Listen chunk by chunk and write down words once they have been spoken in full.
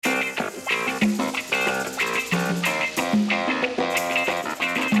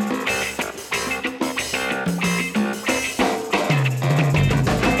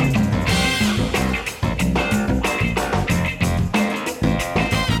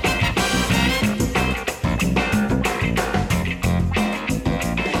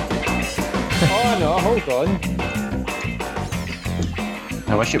on.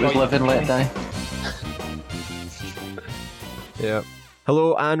 I wish it was Live and Let Die. Yeah.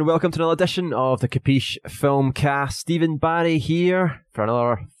 Hello and welcome to another edition of the Capiche Filmcast. Stephen Barry here for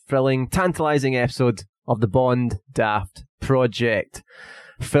another thrilling, tantalising episode of the Bond Daft Project.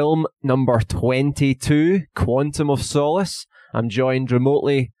 Film number 22, Quantum of Solace. I'm joined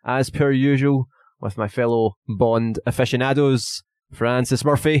remotely, as per usual, with my fellow Bond aficionados, Francis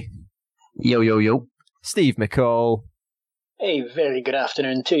Murphy. Yo, yo, yo. Steve McCall. A very good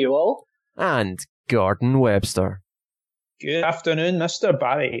afternoon to you all. And Gordon Webster. Good afternoon, Mr.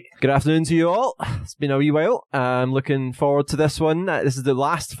 Barry. Good afternoon to you all. It's been a wee while. I'm looking forward to this one. This is the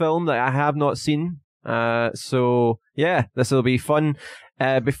last film that I have not seen. So, yeah, this will be fun.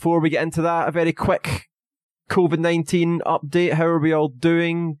 Before we get into that, a very quick COVID-19 update. How are we all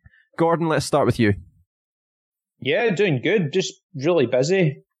doing? Gordon, let's start with you. Yeah, doing good. Just really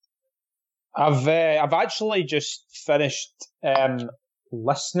busy. I've actually just finished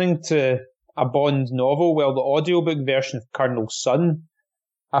listening to a Bond novel, well, the audiobook version of Colonel Sun.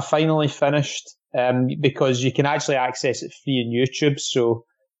 I finally finished because you can actually access it free on YouTube, so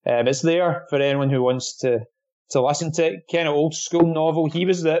it's there for anyone who wants to listen to it. Kind of old school novel. He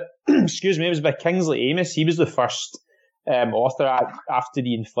was it was by Kingsley Amis. He was the first author after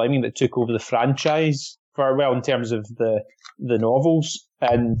Ian Fleming that took over the franchise in terms of the novels,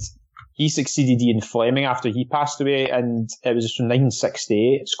 and he succeeded Ian Fleming after he passed away, and it was from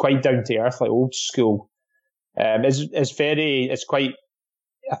 1968. It's quite down to earth, like old school. I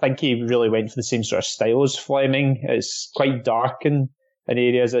think he really went for the same sort of style as Fleming. It's quite dark in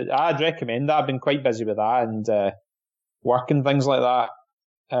areas. I'd recommend that. I've been quite busy with that and work and things like that.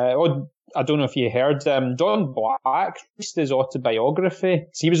 I don't know if you heard, Don Black released his autobiography.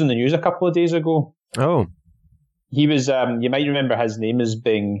 He was in the news a couple of days ago. Oh. He was, you might remember his name as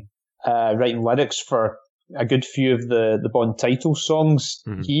being writing lyrics for a good few of the Bond title songs.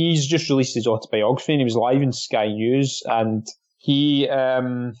 Mm-hmm. He's just released his autobiography and he was live in Sky News, and he,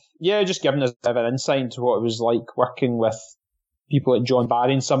 just giving us a bit of an insight into what it was like working with people like John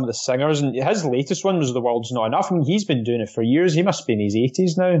Barry and some of the singers. And his latest one was The World's Not Enough. I mean, he's been doing it for years. He must be in his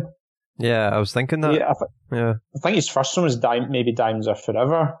 80s now. Yeah, I was thinking that. I think his first one was maybe Diamonds Are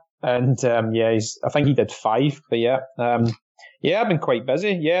Forever. And I think he did 5. But I've been quite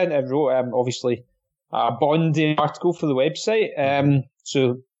busy. Yeah, and I wrote obviously a Bond article for the website.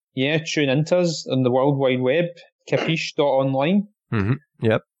 So tune into us on the World Wide Web, capiche.online. Mm-hmm.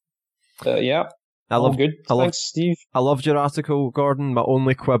 Yep. Thanks, Steve. I loved your article, Gordon. My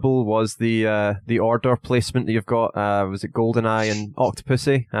only quibble was the order placement that you've got. Was it GoldenEye and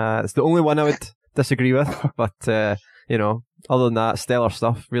Octopussy? It's the only one I would disagree with, but other than that, stellar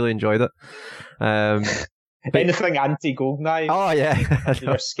stuff. Really enjoyed it. Anything anti-GoldenEye. Oh yeah,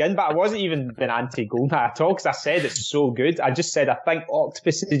 your skin. But I wasn't even been anti-GoldenEye at all because I said it's so good. I just said I think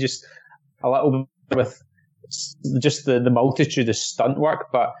Octopussy is just a little bit with just the multitude of stunt work,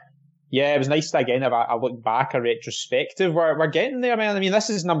 but. Yeah, it was nice to, again, if I look back, a retrospective. We're getting there, man. I mean, this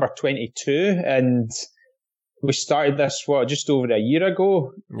is number 22, and we started this, just over a year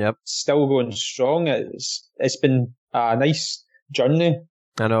ago. Yep. Still going strong. It's been a nice journey.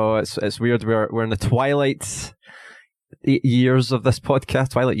 I know, it's weird. We're in the twilight years of this podcast.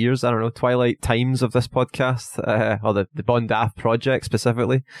 Twilight years? I don't know. Twilight times of this podcast. Or the Bond Daft Project,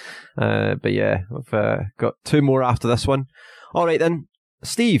 specifically. But yeah, we've got 2 more after this one. All right, then.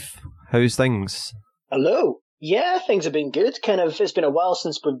 Steve, how's things? Hello. Yeah, things have been good. It's been a while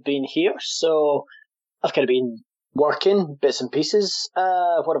since we've been here, so I've kind of been working bits and pieces.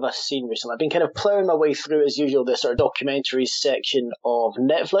 What have I seen recently? I've been kind of ploughing my way through, as usual, this sort of documentaries section of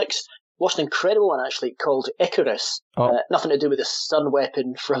Netflix. Watched an incredible one, actually, called Icarus. Oh. Nothing to do with the stun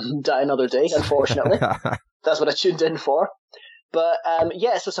weapon from Die Another Day, unfortunately. That's what I tuned in for. But, so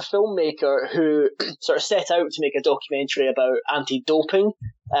it's a filmmaker who sort of set out to make a documentary about anti-doping.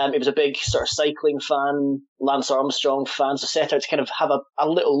 He was a big sort of cycling fan, Lance Armstrong fan, so set out to kind of have a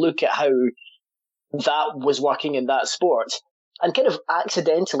little look at how that was working in that sport. And kind of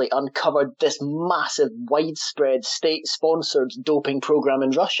accidentally uncovered this massive, widespread, state-sponsored doping program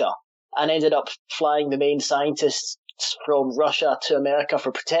in Russia. And ended up flying the main scientists from Russia to America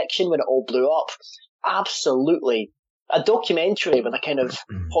for protection when it all blew up. Absolutely. A documentary with a kind of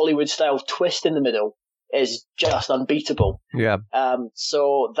Hollywood-style twist in the middle is just unbeatable. Yeah.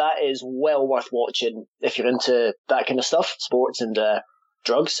 So that is well worth watching if you're into that kind of stuff, sports and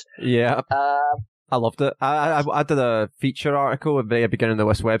drugs. Yeah. I loved it. I did a feature article at the very beginning of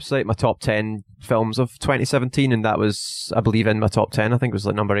this website, my top 10 films of 2017, and that was, I believe, in my top 10. I think it was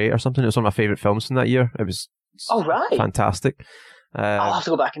like number 8 or something. It was one of my favourite films from that year. It was fantastic. I'll have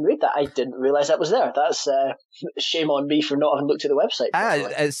to go back and read that. I didn't realise that was there. That's shame on me for not having looked at the website.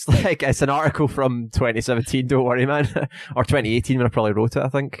 It's an article from 2017. Don't worry, man, or 2018 when I probably wrote it. I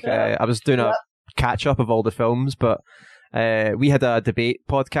think I was doing a catch up of all the films, but we had a debate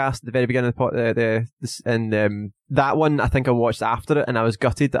podcast at the very beginning of and that one I think I watched after it, and I was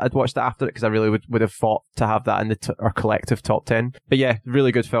gutted that I'd watched it after it because I really would have fought to have that in our collective top 10. But yeah,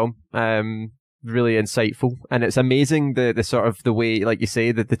 really good film. Really insightful, and it's amazing the sort of the way, like you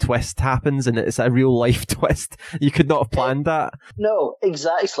say, that the twist happens, and it's a real life twist. You could not have planned that. No,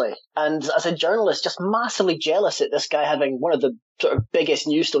 exactly. And as a journalist, just massively jealous at this guy having one of the sort of biggest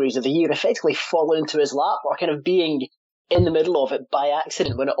news stories of the year effectively fall into his lap, or kind of being in the middle of it by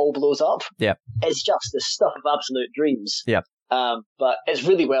accident when it all blows up. Yeah, it's just the stuff of absolute dreams. Yeah. But it's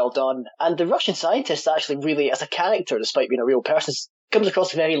really well done, and the Russian scientist actually really, as a character, despite being a real person, comes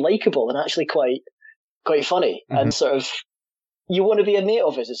across very likeable and actually quite funny, and sort of you want to be a mate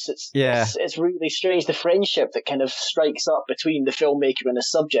of his. It's really strange. The friendship that kind of strikes up between the filmmaker and the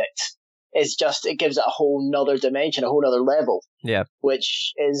subject is just, it gives it a whole nother dimension, a whole nother level. Yeah,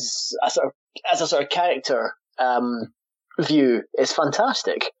 which is as a sort of character view is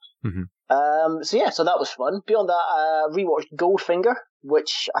fantastic. Mm-hmm. So that was fun. Beyond that, rewatched Goldfinger,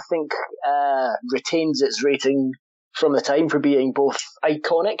 which I think retains its rating from the time for being both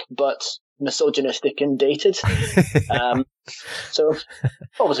iconic but misogynistic and dated. So that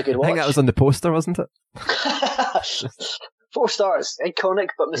was a good watch. I think that was on the poster, wasn't it? 4 stars.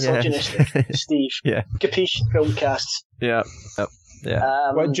 Iconic but misogynistic. Steve. Yeah. Capiche Filmcast. Yeah.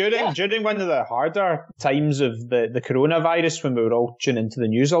 Yeah. Well, during one of the harder times of the coronavirus, when we were all tuning into the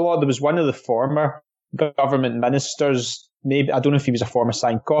news a lot, there was one of the former government ministers, maybe, I don't know if he was a former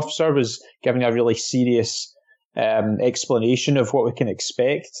SANC officer, was giving a really serious explanation of what we can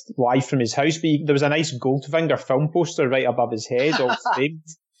expect live from his house. But there was a nice Goldfinger film poster right above his head, all framed,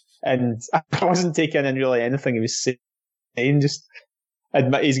 and I wasn't taking in really anything he was saying. Just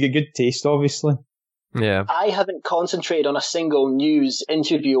admit he's got good taste, obviously. Yeah, I haven't concentrated on a single news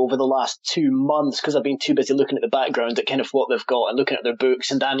interview over the last 2 months because I've been too busy looking at the background at kind of what they've got and looking at their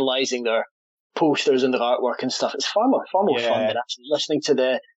books and analysing their posters and their artwork and stuff. It's far more fun than actually listening to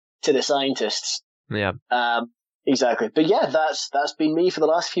the scientists. Yeah. Exactly. But yeah, that's been me for the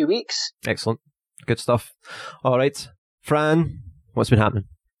last few weeks. Excellent. Good stuff. All right. Fran, what's been happening?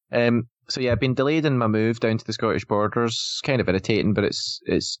 So yeah, I've been delayed in my move down to the Scottish borders. Kind of irritating, but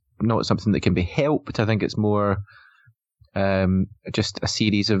it's not something that can be helped. I think it's more just a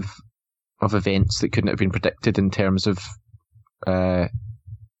series of events that couldn't have been predicted in terms of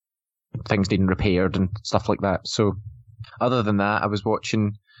things needing repaired and stuff like that. So other than that, I was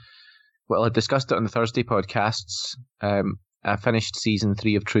watching... Well, I discussed it on the Thursday podcasts. I finished season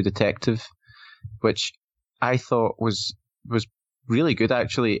 3 of True Detective, which I thought was really good,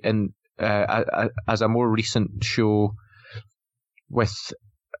 actually, and as a more recent show with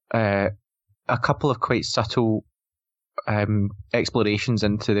a couple of quite subtle explorations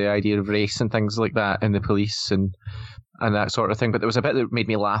into the idea of race and things like that in the police and that sort of thing. But there was a bit that made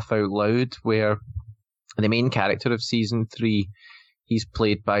me laugh out loud, where the main character of season 3, he's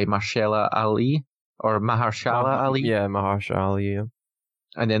played by Mahershala Ali. Yeah, Mahershala Ali. Yeah.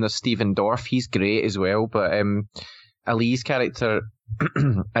 And then there's Stephen Dorff. He's great as well. But Ali's character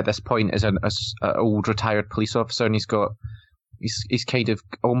at this point is an old retired police officer, and he's kind of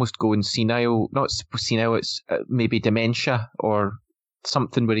almost going senile. Not senile. It's maybe dementia or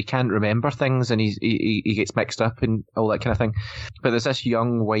something where he can't remember things, and he gets mixed up and all that kind of thing. But there's this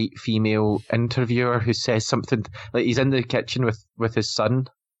young white female interviewer who says something like, he's in the kitchen with his son,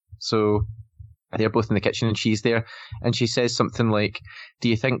 so they're both in the kitchen and she's there, and she says something like, do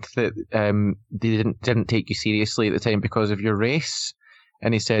you think that they didn't take you seriously at the time because of your race?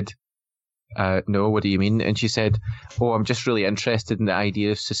 And he said, no, what do you mean? And she said, oh, I'm just really interested in the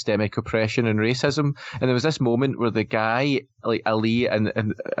idea of systemic oppression and racism. And there was this moment where the guy, like Ali and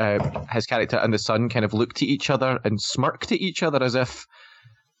his character and the son, kind of looked at each other and smirked at each other as if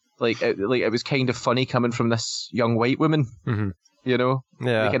it was kind of funny coming from this young white woman. Mm-hmm. You know?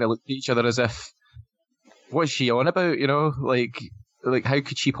 Yeah. They kind of looked at each other as if, what's she on about? You know, like how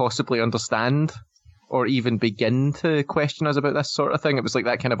could she possibly understand or even begin to question us about this sort of thing? It was like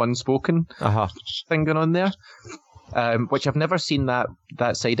that kind of unspoken thing going on there, which I've never seen that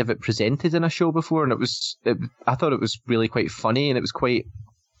side of it presented in a show before, and I thought it was really quite funny, and it was quite.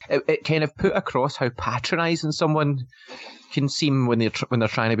 It kind of put across how patronising someone can seem when they're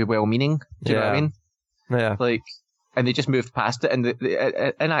trying to be well-meaning. Do you know what I mean? Yeah. Like, and they just moved past it, and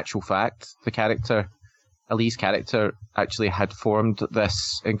in actual fact, Ali's character actually had formed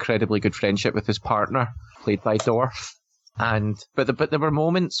this incredibly good friendship with his partner, played by Dorff. But there were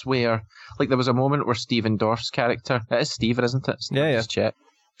moments where, like, there was a moment where Stephen Dorff's character, it is Stephen, isn't it? Yeah. Just check.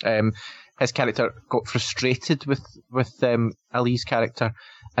 His character got frustrated with Ali's character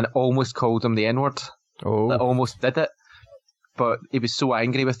and almost called him the N-word. Oh. Like, almost did it. But he was so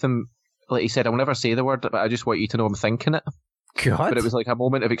angry with him. Like he said, I'll never say the word, but I just want you to know I'm thinking it. God. But it was like a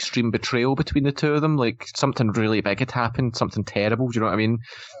moment of extreme betrayal between the two of them. Like something really big had happened, something terrible. Do you know what I mean?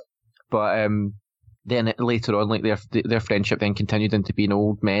 But then later on, like their friendship then continued into being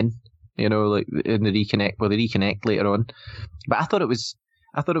old men. You know, like in the reconnect. Well, they reconnect later on. But I thought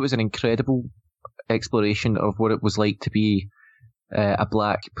it was an incredible exploration of what it was like to be a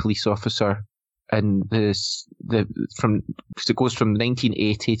black police officer. And it goes from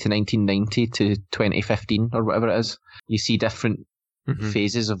 1980 to 1990 to 2015 or whatever it is. You see different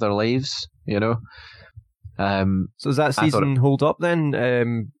phases of their lives, you know. So does that season hold up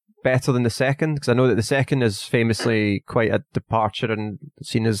then? Better than the second? Because I know that the second is famously quite a departure and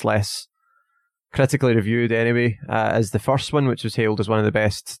seen as less critically reviewed anyway, as the first one, which was hailed as one of the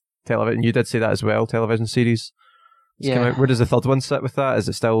best television. You did say that as well, television series. Yeah. Where does the third one sit with that? Is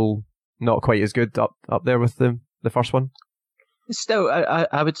it still not quite as good up there with the first one? Still,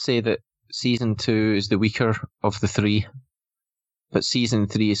 I would say that season 2 is the weaker of the three, but season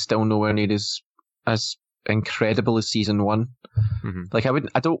 3 is still nowhere near as incredible as season 1. Mm-hmm. Like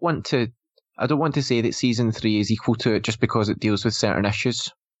I don't want to say that season 3 is equal to it just because it deals with certain issues.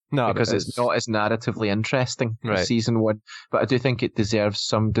 No, because it's not as narratively interesting as season 1. But I do think it deserves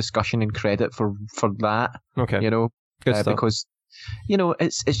some discussion and credit for that. Okay, you know, good stuff. Because you know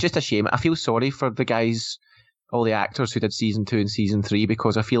it's just a shame. I feel sorry for the guys, all the actors who did season 2 and season 3,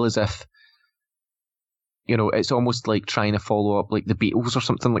 because I feel as if, you know, it's almost like trying to follow up like the Beatles or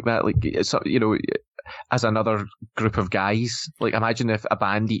something like that. Like it's, you know, as another group of guys. Like imagine if a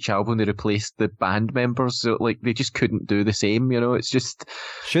band, each album they replaced the band members. So, like they just couldn't do the same. You know, it's just.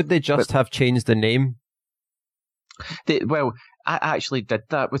 Should they just have changed the name? Well, I actually did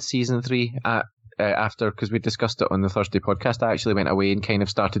that with season 3 after, because we discussed it on the Thursday podcast. I actually went away and kind of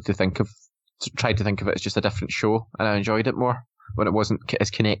started to tried to think of it as just a different show, and I enjoyed it more when it wasn't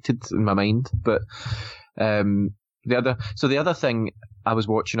as connected in my mind. But the other thing I was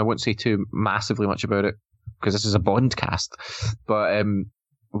watching, I won't say too massively much about it because this is a Bond cast, but I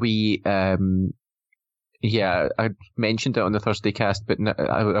mentioned it on the Thursday cast, but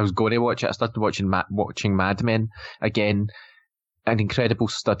I was going to watch it. I started watching Mad Men again. An incredible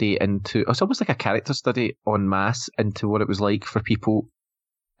study into, it's almost like a character study en masse into what it was like for people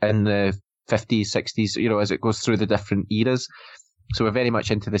in the 50s, 60s, you know, as it goes through the different eras. So we're very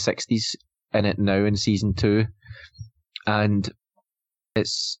much into the 60s in it now in season 2. And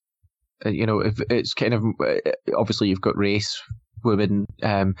it's, you know, it's kind of, obviously you've got race, women,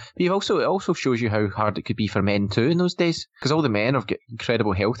 but it also shows you how hard it could be for men too in those days, because all the men have got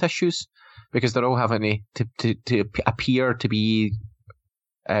incredible health issues because they're all having to appear to be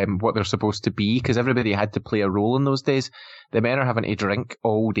what they're supposed to be, because everybody had to play a role in those days. The men are having to drink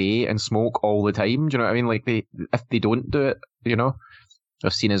all day and smoke all the time. Do you know what I mean? Like if they don't do it, you know,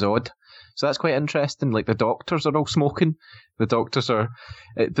 they're seen as odd. So that's quite interesting. Like the doctors are all smoking. The doctors are,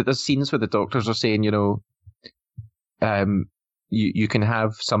 but there's scenes where the doctors are saying, you know, you can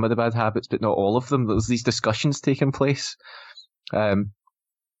have some of the bad habits, but not all of them. There's these discussions taking place.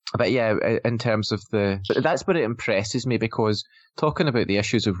 But yeah, in terms of but that's what it impresses me, because talking about the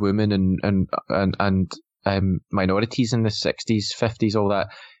issues of women and minorities in the 60s, 50s, all that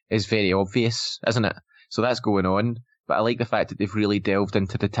is very obvious, isn't it? So that's going on. But I like the fact that they've really delved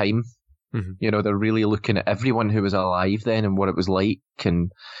into the time. Mm-hmm. You know, they're really looking at everyone who was alive then and what it was like,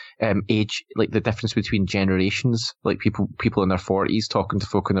 and age, like the difference between generations, like people in their 40s talking to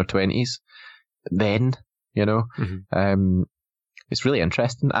folk in their 20s then, you know. Mm-hmm. It's really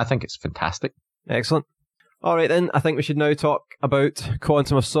interesting. I think it's fantastic. Excellent. All right, then. I think we should now talk about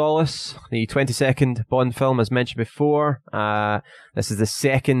Quantum of Solace, the 22nd Bond film, as mentioned before. This is the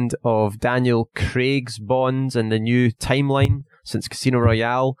second of Daniel Craig's Bonds in the new timeline since Casino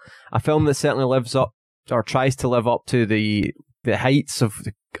Royale. A film that certainly lives up, or tries to live up to the heights of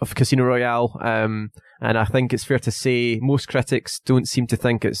Casino Royale. And I think it's fair to say most critics don't seem to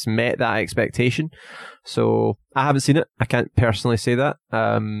think it's met that expectation. So I haven't seen it. I can't personally say that.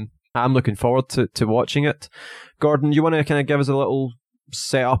 I'm looking forward to watching it. Gordon, you want to kind of give us a little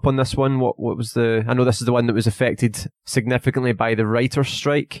set up on this one? What was I know this is the one that was affected significantly by the writer's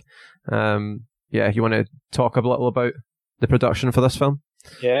strike. You want to talk a little about the production for this film?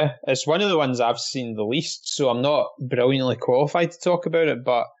 Yeah, it's one of the ones I've seen the least, so I'm not brilliantly qualified to talk about it,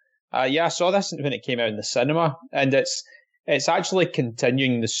 but I saw this when it came out in the cinema, and it's actually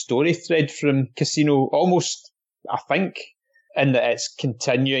continuing the story thread from Casino, almost I think, in that it's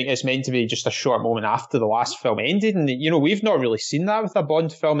continuing. It's meant to be just a short moment after the last film ended, and we've not really seen that with a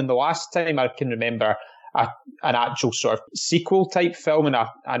Bond film. And the last time I can remember an actual sort of sequel type film and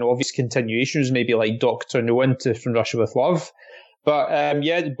an obvious continuation was maybe like Dr. No to From Russia with Love. But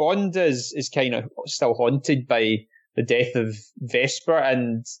Bond is kind of still haunted by the death of Vesper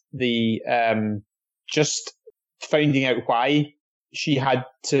and the just finding out why she had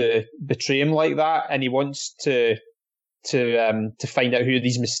to betray him like that, and he wants to find out who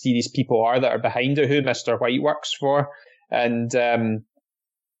these mysterious people are that are behind it, who Mr. White works for, and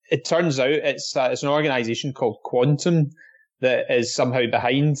it turns out it's an organisation called Quantum that is somehow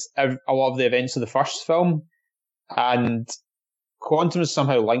behind a lot of the events of the first film, and Quantum is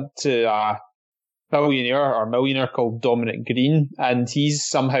somehow linked to a billionaire or millionaire called Dominic Green, and he's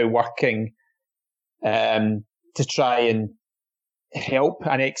somehow working to try and help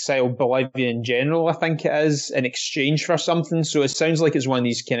an exiled Bolivian general, I think it is, in exchange for something. So it sounds like it's one of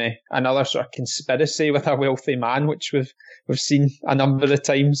these kind of another sort of conspiracy with a wealthy man, which we've seen a number of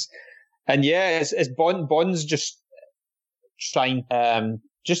times. And yeah, it's Bond's just trying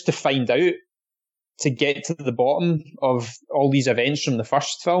just to find out, to get to the bottom of all these events from the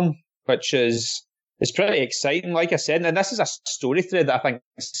first film, which is pretty exciting, like I said. And this is a story thread that I think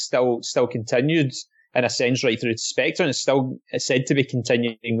is still continued in a sense right through to Spectre, and it's said to be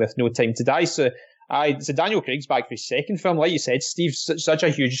continuing with No Time to Die. So Daniel Craig's back for his second film. Like you said, Steve, such a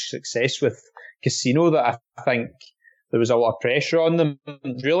huge success with Casino that I think there was a lot of pressure on them,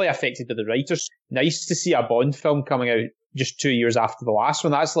 really affected by the writers. Nice to see a Bond film coming out just 2 years after the last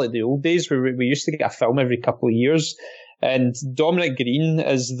one. That's like the old days where we used to get a film every couple of years. And Dominic Green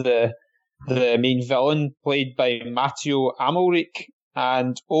is the main villain, played by Mateo Amalric,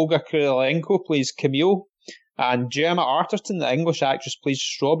 and Olga Kurylenko plays Camille, and Gemma Arterton, the English actress, plays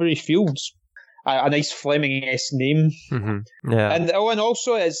Strawberry Fields. A nice Fleming-esque name. Mm-hmm. Yeah. And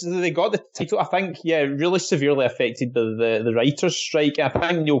also they got the title, I think, really severely affected by the writers' strike. I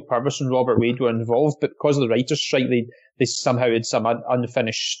think Neil Purvis and Robert Wade were involved, but because of the writers' strike, they somehow had some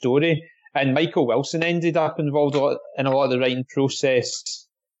unfinished story. And Michael Wilson ended up involved in a lot of the writing process,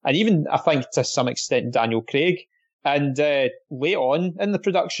 and even, I think, to some extent, Daniel Craig. And late on in the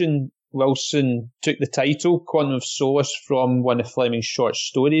production, Wilson took the title Quantum of Solace from one of Fleming's short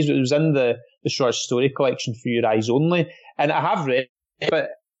stories. It was in the short story collection For Your Eyes Only. And I have read it, but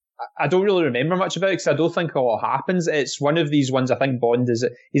I don't really remember much about it because I don't think a lot happens. It's one of these ones, I think Bond is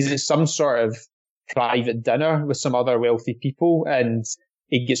at some sort of private dinner with some other wealthy people, and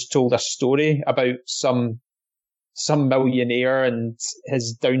he gets told a story about some millionaire and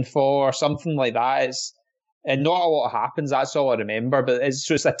his downfall or something like that. And not a lot happens, that's all I remember, but it's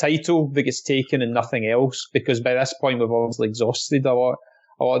a title that gets taken and nothing else, because by this point we've obviously exhausted a lot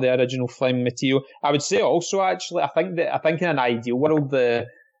of the original Fleming material. I would say also, actually, I think in an ideal world,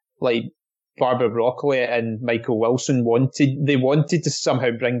 Barbara Broccoli and Michael Wilson wanted to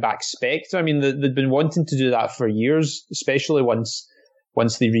somehow bring back Spectre. I mean, they'd been wanting to do that for years, especially once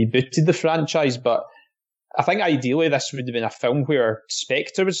they rebooted the franchise, but I think ideally this would have been a film where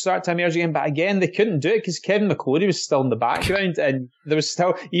Spectre would start to emerge again, but again, they couldn't do it because Kevin McClory was still in the background, and there was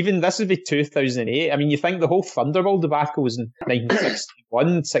still, even this would be 2008. I mean, you think the whole Thunderball debacle was in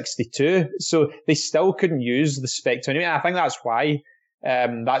 1961, 62, so they still couldn't use the Spectre anyway. I think that's why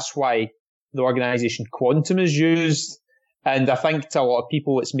the organisation Quantum is used, and I think to a lot of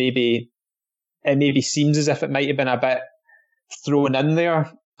people it maybe seems as if it might have been a bit thrown in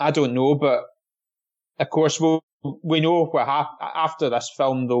there. I don't know, but of course, we know what after this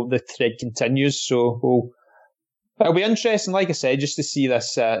film, though, the thread continues. So it'll be interesting, like I said, just to see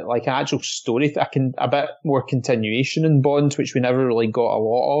this like an actual story, a bit more continuation in Bond, which we never really got a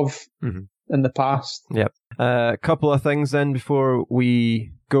lot of in the past. Yep. A couple of things then before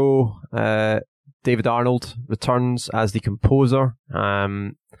we go. David Arnold returns as the composer.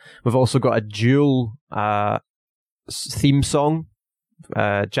 We've also got a dual theme song.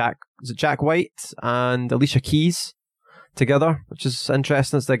 Jack White and Alicia Keys together, which is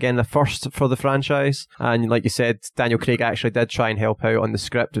interesting. It's again the first for the franchise, and like you said, Daniel Craig actually did try and help out on the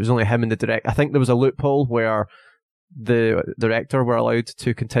script. It was only him and the director. I think there was a loophole where the director were allowed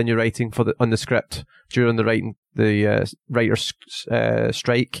to continue writing on the script during the writer's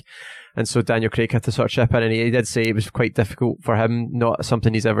strike, and so Daniel Craig had to sort of chip in, and he did say it was quite difficult for him, not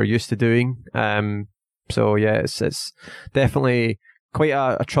something he's ever used to doing. So yeah, it's definitely quite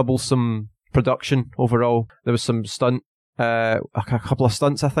a troublesome production overall. There was some a couple of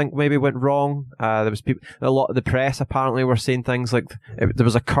stunts I think maybe went wrong. There was a lot of the press apparently were saying things like there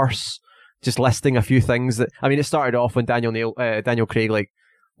was a curse, just listing a few things that, I mean, it started off when Daniel Craig like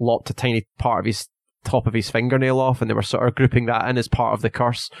lopped a tiny part of his top of his fingernail off, and they were sort of grouping that in as part of the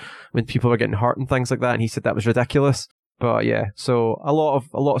curse when people were getting hurt and things like that, and he said that was ridiculous. But yeah, so a lot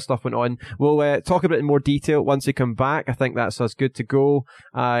of stuff went on. We'll talk about it in more detail once we come back. I think that's us good to go.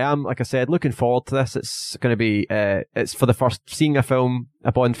 I am, like I said, looking forward to this. It's going to be, it's for the first, seeing a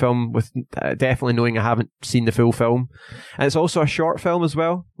Bond film with definitely knowing I haven't seen the full film. And it's also a short film as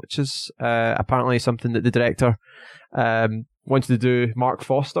well, which is apparently something that the director wanted to do. Mark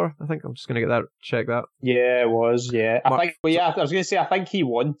Foster, I think. I'm just going to check that. Yeah, it was, yeah. I was going to say, I think he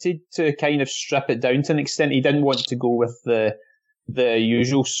wanted to kind of strip it down to an extent. He didn't want to go with the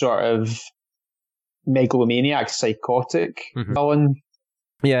usual sort of megalomaniac, psychotic villain.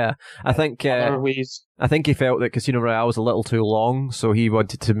 Yeah, I think I think he felt that Casino Royale was a little too long, so he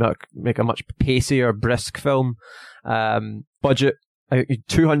wanted to make a much pacier, brisk film. Budget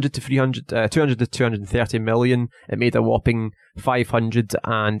 200 to 230 million. It made a whopping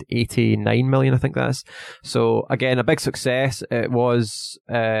 589 million, I think that is. So again, a big success. It was,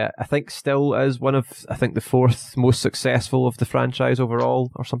 I think, still is one of, I think, the fourth most successful of the franchise overall,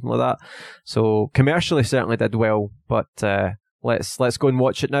 or something like that. So commercially, certainly did well. But let's go and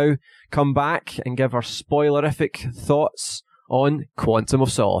watch it now. Come back and give our spoilerific thoughts on Quantum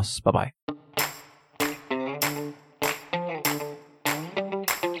of Solace. Bye bye.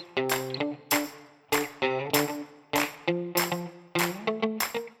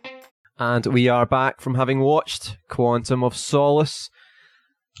 And we are back from having watched Quantum of Solace.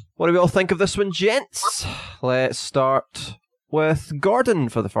 What do we all think of this one, gents? Let's start with Gordon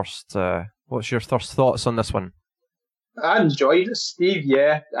for the first. What's your first thoughts on this one? I enjoyed it, Steve,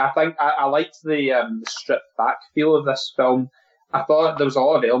 yeah. I think I liked the stripped back feel of this film. I thought there was a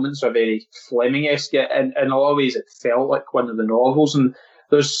lot of elements that are very Fleming-esque, and in a lot of ways it felt like one of the novels, and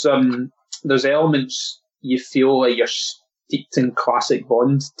there's elements you feel like you're steeped in classic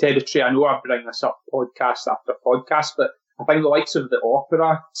Bond territory. I know I bring this up podcast after podcast, but I think the likes of the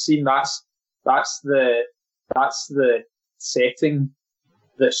opera scene, that's the setting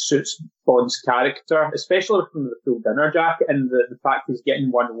that suits Bond's character, especially from the full dinner jacket and the fact he's getting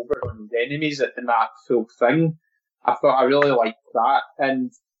one over on his enemies in that full thing. I thought I really liked that,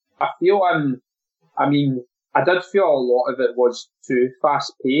 and I feel I did feel a lot of it was too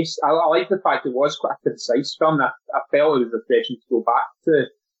fast paced. I like the fact it was quite a concise film. I felt it was refreshing to go back to,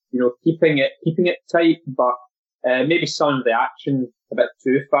 keeping it tight, but maybe some of the action a bit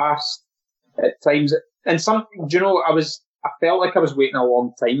too fast at times. And I felt like I was waiting a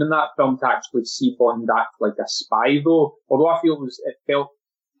long time in that film to actually see Bond act like a spy, though. Although I feel it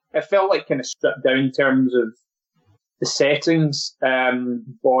felt like kind of stripped down in terms of the settings.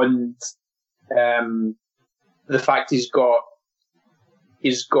 Bond, the fact he's got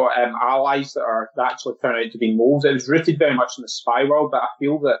allies that actually turn out to be moles. It was rooted very much in the spy world, but I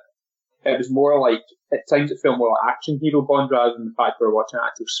feel that it was more like, at times it felt more like action hero Bond rather than the fact we were watching an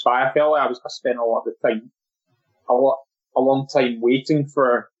actual spy. I felt like I spent a lot of the time, a long time waiting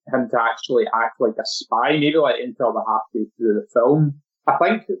for him to actually act like a spy, maybe like until the halfway through the film. I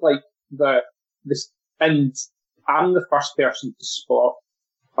think and I'm the first person to spot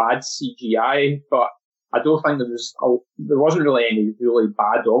bad CGI, but I don't think there wasn't really any really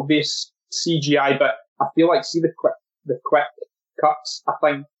bad obvious CGI, but I feel like, see the quick cuts,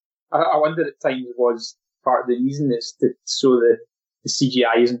 I wondered at times was part of the reason is so the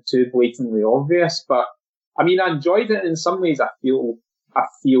CGI isn't too blatantly obvious. But I enjoyed it in some ways. I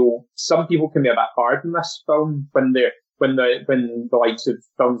feel some people can be a bit hard in this film when the likes of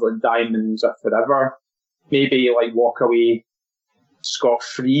films like Diamonds or Forever maybe like walk away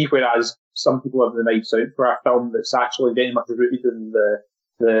scot-free, whereas some people have the nights out for a film that's actually very much rooted in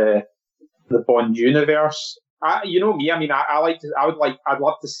the Bond universe. You know me, I'd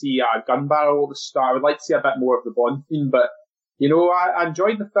love to see a gun barrel at the start. I would like to see a bit more of the Bond theme, but I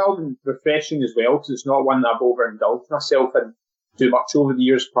enjoyed the film, and refreshing as well, because it's not one that I've overindulged myself in too much over the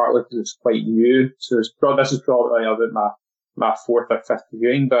years, partly because it's quite new. So this is probably about my fourth or fifth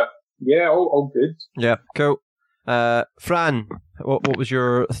viewing, but yeah, all good. Yeah, cool. Fran, what was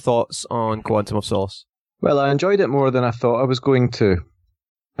your thoughts on Quantum of Solace? Well, I enjoyed it more than I thought I was going to.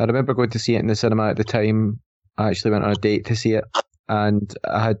 I remember going to see it in the cinema at the time. I actually went on a date to see it, and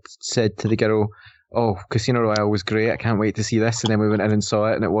I had said to the girl, "Oh, Casino Royale was great. I can't wait to see this." And then we went in and saw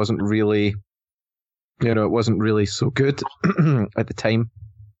it, and it wasn't really, so good at the time.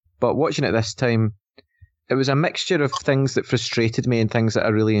 But watching it this time, it was a mixture of things that frustrated me and things that I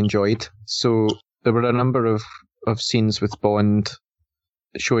really enjoyed. So there were a number of scenes with Bond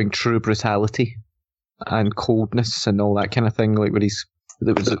showing true brutality and coldness and all that kind of thing. Like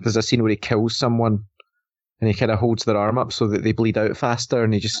there's a scene where he kills someone and he kind of holds their arm up so that they bleed out faster,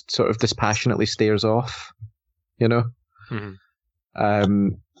 and he just sort of dispassionately stares off, you know? Mhm.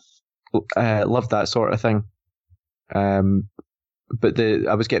 Love that sort of thing. But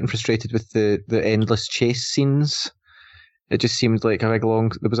I was getting frustrated with the endless chase scenes. It just seemed like a big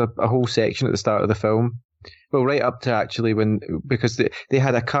long. There was a whole section at the start of the film, well, right up to actually because they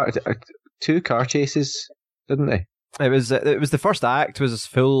had two car chases, didn't they? It was the first act was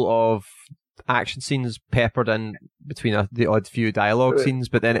full of action scenes peppered in between the odd few dialogue scenes,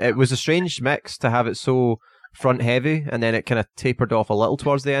 but then it was a strange mix to have it so front heavy, and then it kind of tapered off a little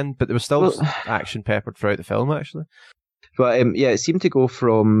towards the end, but there was still action peppered throughout the film, actually. But it seemed to go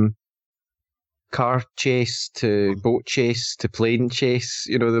from car chase to boat chase to plane chase.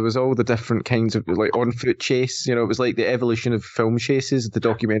 You know, there was all the different kinds of, like, on foot chase. You know, it was like the evolution of film chases, the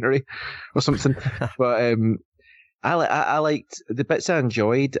documentary or something. But I liked the bits I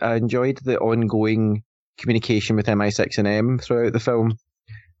enjoyed. I enjoyed the ongoing communication with MI6 and M throughout the film.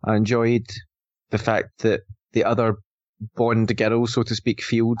 I enjoyed the fact that the other Bond girl, so to speak,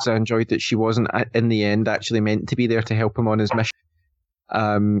 Fields, I enjoyed that she wasn't, in the end, actually meant to be there to help him on his mission.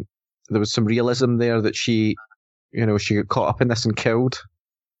 There was some realism there that she got caught up in this and killed.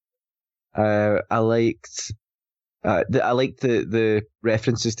 I liked the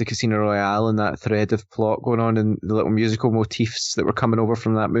references to Casino Royale and that thread of plot going on, and the little musical motifs that were coming over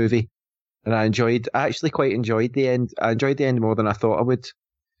from that movie. And I actually quite enjoyed the end. I enjoyed the end more than I thought I would.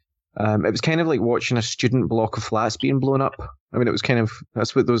 It was kind of like watching a student block of flats being blown up. I mean, it was kind of,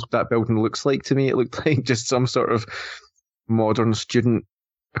 that's what that building looks like to me. It looked like just some sort of modern student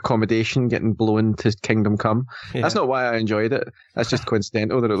accommodation getting blown to Kingdom Come. Yeah. That's not why I enjoyed it. That's just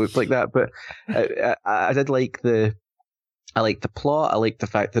coincidental that it looked like that. But I did like I liked the plot. I liked the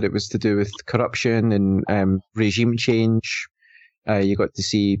fact that it was to do with corruption and regime change. You got to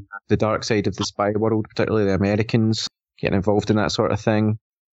see the dark side of the spy world, particularly the Americans getting involved in that sort of thing.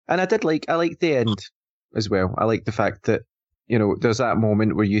 And I liked the end as well. I liked the fact that, you know, there's that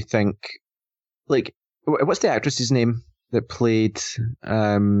moment where you think, like, what's the actress's name that played,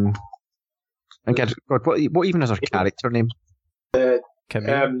 God, what even is her character name? The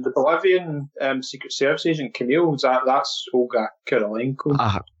Bolivian Secret Service agent Camille. That's Olga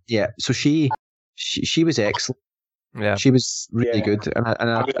Kurylenko. Yeah. So she was excellent. Yeah, she was really good, and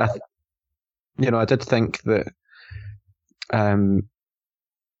I did think that,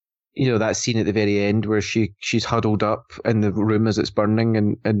 that scene at the very end where she's huddled up in the room as it's burning,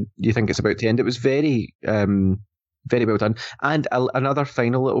 and you think it's about to end. It was very, very well done. And another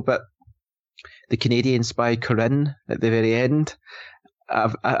final little bit, the Canadian spy Corinne at the very end.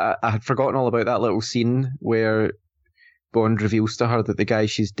 I had forgotten all about that little scene where Bond reveals to her that the guy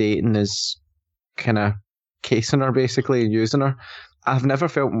she's dating is kind of casing her, basically, and using her. I've never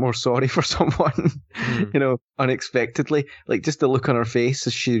felt more sorry for someone, unexpectedly. Like, just the look on her face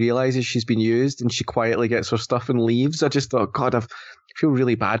as she realises she's been used and she quietly gets her stuff and leaves. I just thought, God, I feel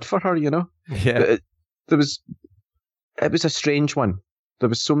really bad for her, you know? Yeah. It was a strange one. There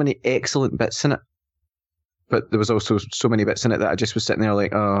was so many excellent bits in it, but there was also so many bits in it that I just was sitting there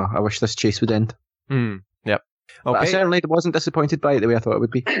like, oh, I wish this chase would end. Yep. Okay. But I certainly wasn't disappointed by it the way I thought it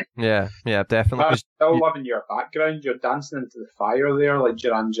would be. Yeah, definitely. I'm still loving your background. You're dancing into the fire there like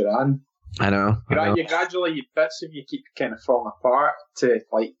Duran Duran. I know. You gradually, bits of you keep kind of falling apart to,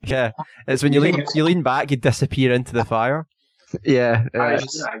 like... Yeah, it's when you lean back, you disappear into the fire. Yeah.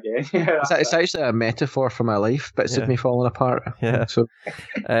 It's actually a metaphor for my life, bits of me falling apart. Yeah. So,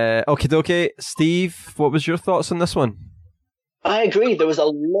 okie dokie. Steve, what was your thoughts on this one? I agree. There was a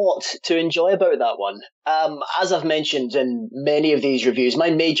lot to enjoy about that one. As I've mentioned in many of these reviews,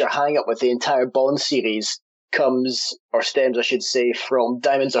 my major hang-up with the entire Bond series stems, I should say, from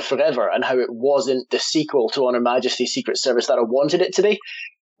Diamonds Are Forever and how it wasn't the sequel to On Her Majesty's Secret Service that I wanted it to be,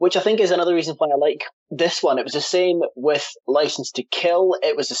 which I think is another reason why I like this one. It was the same with License to Kill.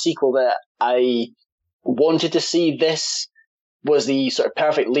 It was a sequel that I wanted to see. This was the sort of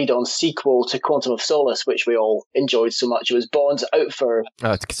perfect lead-on sequel to Quantum of Solace, which we all enjoyed so much. It was Bond out for...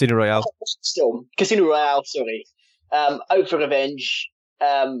 Casino Royale. Still, Casino Royale, sorry. Out for revenge.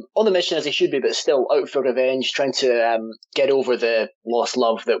 On the mission as he should be, but still out for revenge, trying to get over the lost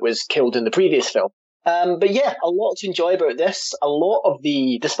love that was killed in the previous film. But yeah, a lot to enjoy about this.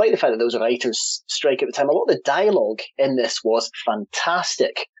 Despite the fact that there was a writer's strike at the time, a lot of the dialogue in this was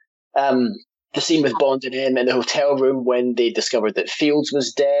fantastic. The scene with Bond and him in the hotel room when they discovered that Fields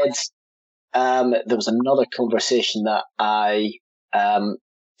was dead. There was another conversation that I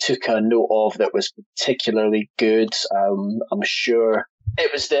took a note of that was particularly good. I'm sure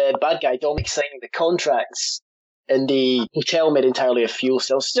it was the bad guy Dominic signing the contracts in the hotel made entirely of fuel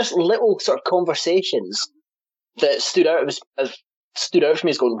cells. Just little sort of conversations that stood out for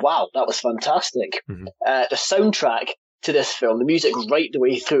me as going, wow, that was fantastic. Mm-hmm. The soundtrack to this film, the music right the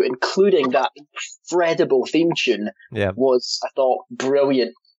way through, including that incredible theme tune, was, I thought,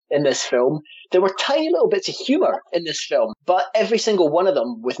 brilliant in this film. There were tiny little bits of humour in this film, but every single one of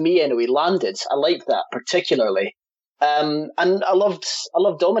them, with me anyway, landed. I liked that particularly. And I loved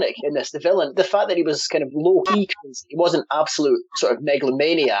Dominic in this, the villain. The fact that he was kind of low-key, he wasn't absolute sort of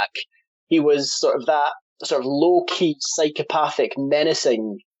megalomaniac. He was sort of that sort of low-key, psychopathic,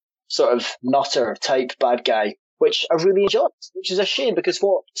 menacing sort of nutter type bad guy, which I really enjoyed, which is a shame because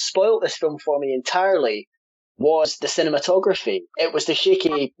what spoiled this film for me entirely was the cinematography. It was the shaky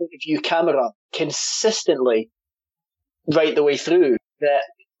point of view camera consistently right the way through.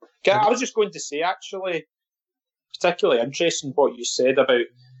 I was just going to say, actually, particularly interesting what you said about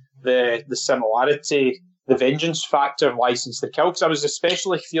the similarity, the vengeance factor of License to Kill, because I was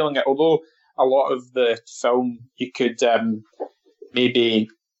especially feeling it, although a lot of the film you could maybe...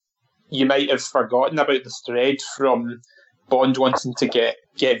 You might have forgotten about the thread from Bond wanting to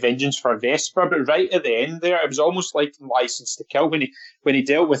get vengeance for Vesper, but right at the end there, it was almost like License to Kill when he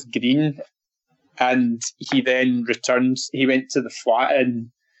dealt with Green, and he then returned. He went to the flat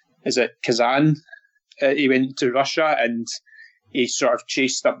in, is it Kazan? He went to Russia and he sort of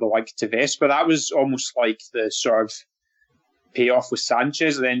chased up the leg to Vesper. That was almost like the sort of payoff with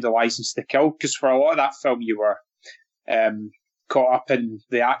Sanchez at the end of License to Kill, because for a lot of that film you were caught up in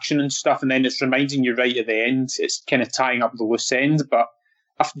the action and stuff, and then it's reminding you right at the end, it's kind of tying up the loose end. But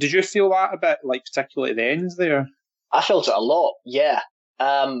did you feel that a bit, like particularly at the end there? I felt it a lot, yeah.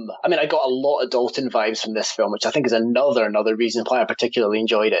 I mean, I got a lot of Dalton vibes from this film, which I think is another reason why I particularly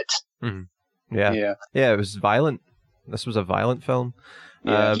enjoyed it. Mm-hmm. Yeah, it was violent. This was a violent film.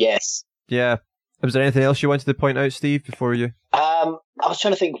 Yes. Yeah. Was there anything else you wanted to point out, Steve, before you? I was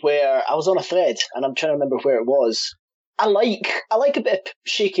trying to think where I was on a thread, and I'm trying to remember where it was. I like a bit of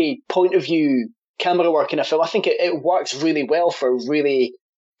shaky point of view camera work in a film. I think it works really well for really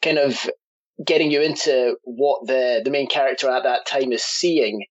kind of getting you into what the main character at that time is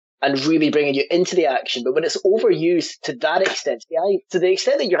seeing and really bringing you into the action. But when it's overused to that extent, to the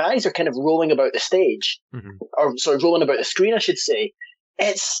extent that your eyes are kind of rolling about the stage, or sorry, rolling about the screen, I should say,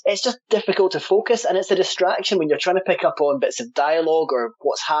 it's just difficult to focus, and it's a distraction when you're trying to pick up on bits of dialogue or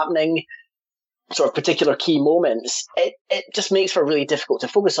what's happening, sort of particular key moments. It just makes for really difficult to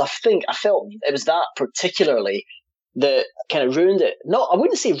focus. So I felt it was that particularly that kind of ruined it. No, I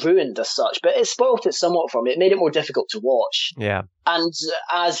wouldn't say ruined as such, but it spoiled it somewhat for me. It made it more difficult to watch. Yeah. And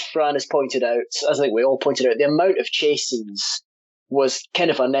as Fran has pointed out, as I think we all pointed out, the amount of chase scenes was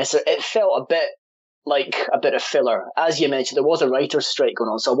kind of unnecessary. It felt a bit like a bit of filler. As you mentioned, there was a writer's strike going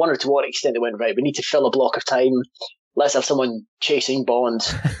on, so I wonder to what extent they went, right, we need to fill a block of time. Let's have someone chasing Bond.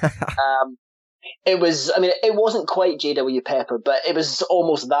 It wasn't quite J.W. Pepper, but it was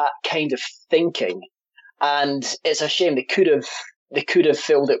almost that kind of thinking. And it's a shame they could have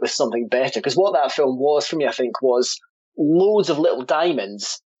filled it with something better, because what that film was for me, I think, was loads of little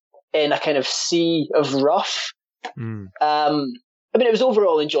diamonds in a kind of sea of rough. It was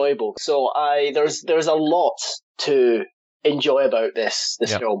overall enjoyable. So there's a lot to enjoy about this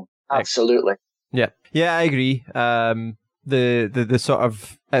film. Absolutely. Yeah, I agree. The sort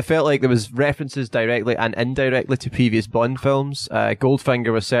of, it felt like there was references directly and indirectly to previous Bond films.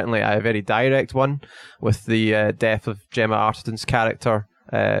 Goldfinger was certainly a very direct one, with the death of Gemma Arterton's character,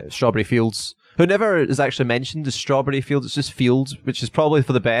 Strawberry Fields, who never is actually mentioned as Strawberry Fields. It's just Fields, which is probably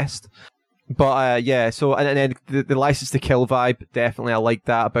for the best. But so and then the License to Kill vibe, definitely I like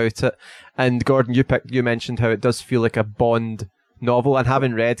that about it. And Gordon, you mentioned how it does feel like a Bond novel, and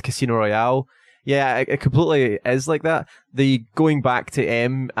having read Casino Royale, yeah, it completely is like that. The going back to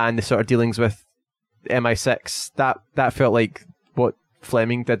M and the sort of dealings with MI6, that felt like what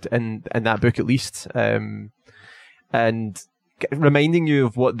Fleming did in that book at least, and reminding you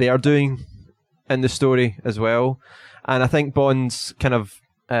of what they are doing in the story as well. And I think Bond's kind of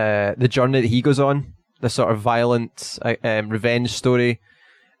the journey that he goes on, the sort of violent revenge story,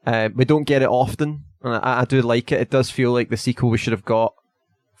 we don't get it often, and I do like it. It does feel like the sequel we should have got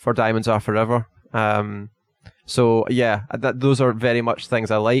for Diamonds Are Forever. So yeah, those are very much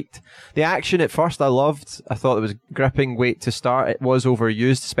things I liked. The action at first I loved. I thought it was gripping weight to start. It was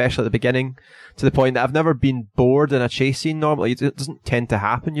overused, especially at the beginning, to the point that I've never been bored in a chase scene. Normally it doesn't tend to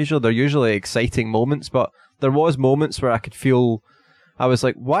happen usually. They're usually exciting moments, but there was moments where I could feel, I was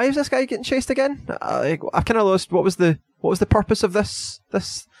like, why is this guy getting chased again? I kind of lost, what was the purpose of this?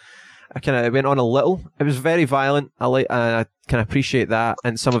 I kind of went on a little. It was very violent. I can appreciate that,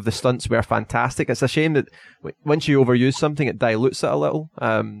 and some of the stunts were fantastic. It's a shame that once you overuse something, it dilutes it a little.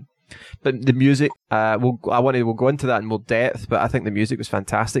 But the music, we'll go into that in more depth, but I think the music was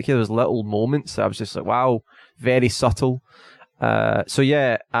fantastic here. There was little moments that I was just like, wow, very subtle. A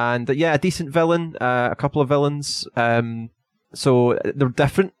decent villain, a couple of villains. So they're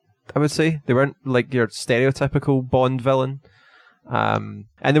different, I would say. They weren't like your stereotypical Bond villain. And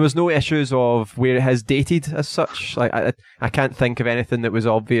there was no issues of where it has dated as such. Like I can't think of anything that was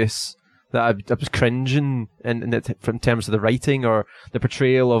obvious that I was cringing in terms of the writing or the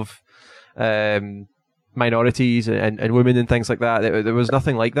portrayal of minorities and women and things like that. There was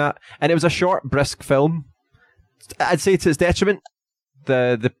nothing like that, and it was a short, brisk film. I'd say to its detriment,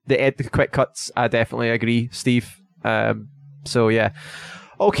 the quick cuts. I definitely agree, Steve. So yeah,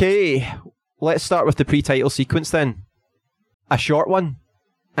 okay. Let's start with the pre-title sequence then. A short one,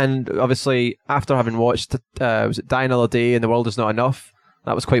 and obviously after having watched was it Die Another Day and The World Is Not Enough,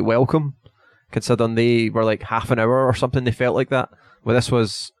 that was quite welcome, considering they were like half an hour or something. They felt like that. Well, this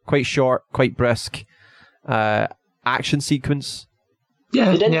was quite short, quite brisk, action sequence.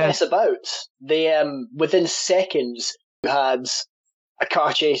 Yeah, they didn't mess about. They within seconds you had a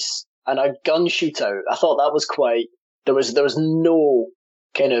car chase and a gun shootout. I thought that was quite. There was no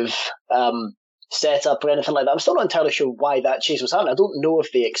kind of set up or anything like that. I'm still not entirely sure why that chase was happening. I don't know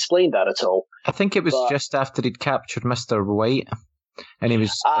if they explained that at all. I think it was just after he'd captured Mr. White, and he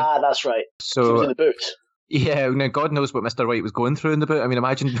was. That's right. So he was in the boot. Yeah, now God knows what Mr. White was going through in the boot. I mean,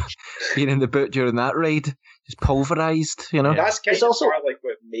 imagine being in the boot during that raid, just pulverised. You know, that's kind of also part like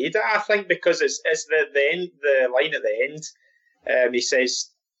what made it. I think because it's the line at the end. He says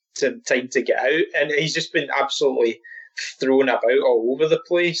to him, "Time to get out," and he's just been absolutely thrown about all over the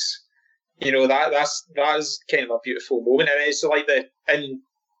place. You know, that is kind of a beautiful moment, and it's like and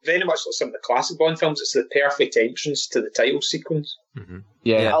very much like some of the classic Bond films, it's the perfect entrance to the title sequence. Mm-hmm.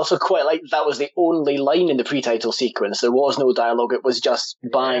 Yeah. I also quite like that was the only line in the pre-title sequence. There was no dialogue; it was just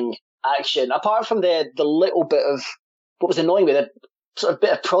bang action. Apart from the little bit of what was annoying with it, sort of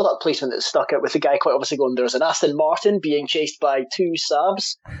bit of product placement that stuck out with the guy quite obviously going, "There's an Aston Martin being chased by two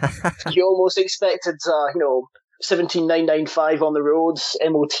Saabs." You almost expected, 17995 on the roads,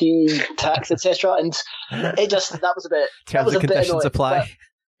 MOT, tax, etc. And it just that was a bit. Terms and conditions apply.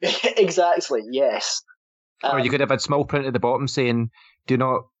 Exactly. Yes. Or you could have had small print at the bottom saying,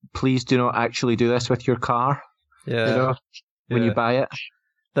 please do not actually do this with your car." Yeah. You know, when you buy it.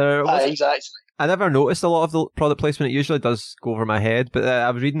 Exactly. I never noticed a lot of the product placement. It usually does go over my head, but I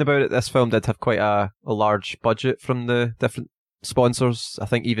was reading about it. This film did have quite a large budget from the different sponsors. I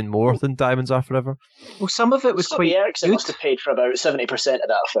think even more than Diamonds Are Forever. Well, some of it was quite Ericsson good. must have paid for about 70% of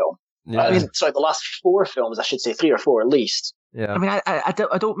that film. Yeah. Sorry, the last 4 films, I should say, 3 or 4 at least. Yeah. I mean, I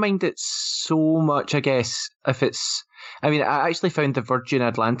don't mind it so much, I guess, if it's... I mean, I actually found the Virgin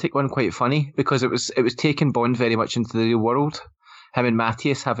Atlantic one quite funny because it was taking Bond very much into the real world. Him and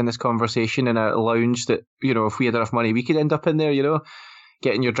Matthias having this conversation in a lounge that, you know, if we had enough money, we could end up in there, you know,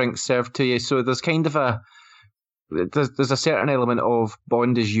 getting your drinks served to you. So there's kind of there's a certain element of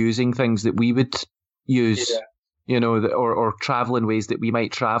Bond is using things that we would use, you know, or travel in ways that we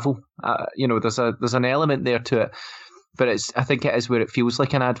might travel. You know, there's an element there to it. But I think it is where it feels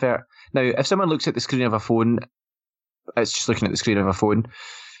like an advert. Now, if someone looks at the screen of a phone, it's just looking at the screen of a phone.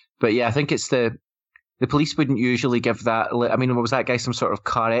 But yeah, I think it's the police wouldn't usually give that. I mean, was that guy some sort of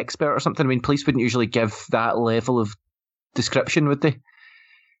car expert or something? I mean, police wouldn't usually give that level of description, would they?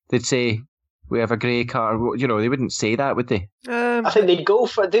 They'd say, "We have a grey car." You know, they wouldn't say that, would they? I think they'd go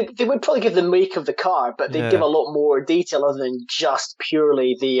for. They would probably give the make of the car, but they'd give a lot more detail other than just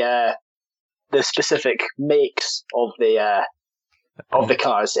purely the specific makes of the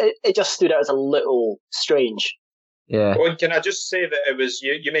cars. It just stood out as a little strange. Yeah. Oh, and can I just say that it was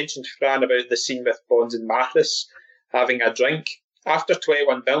you mentioned, Fran, about the scene with Bond and Mathis having a drink after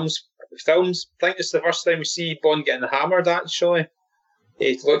 21 films. I think it's the first time we see Bond getting hammered. Actually,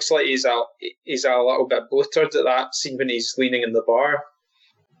 it looks like he's a little bit bloated at that scene when he's leaning in the bar.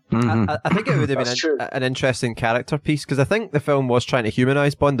 Mm-hmm. I think it would have been an interesting character piece because I think the film was trying to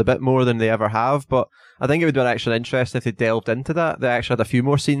humanise Bond a bit more than they ever have, but I think it would have been actually interesting if they delved into that. They actually had a few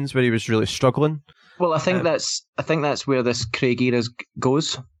more scenes where he was really struggling. Well, I think that's where this Craig era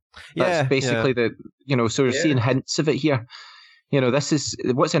goes. That's basically so you're seeing hints of it here. You know, this is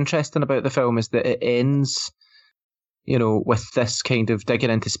what's interesting about the film is that it ends, you know, with this kind of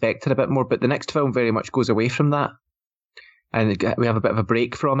digging into Spectre a bit more, but the next film very much goes away from that. And we have a bit of a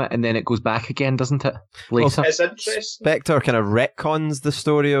break from it, and then it goes back again, doesn't it? Later. It's interesting. Spectre kind of retcons the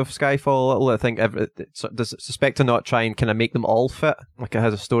story of Skyfall a little. I think does Spectre not try and kind of make them all fit? Like it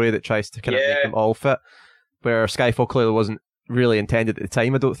has a story that tries to kind of make them all fit, where Skyfall clearly wasn't really intended at the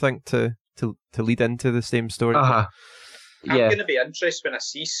time. I don't think to lead into the same story. I'm going to be interested when I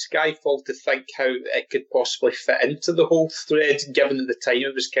see Skyfall to think how it could possibly fit into the whole thread, given at the time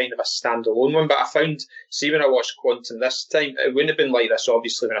it was kind of a standalone one. But I found, see, when I watched Quantum this time, it wouldn't have been like this,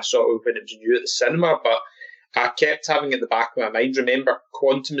 obviously, when I saw it when it was new at the cinema, but I kept having at the back of my mind, remember,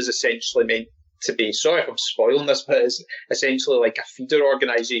 Quantum is essentially meant to be, sorry if I'm spoiling this, but it's essentially like a feeder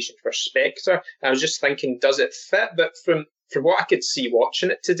organisation for Spectre. And I was just thinking, does it fit? But from what I could see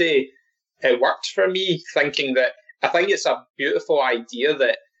watching it today, it worked for me, thinking that I think it's a beautiful idea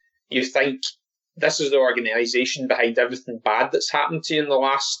that you think this is the organisation behind everything bad that's happened to you in the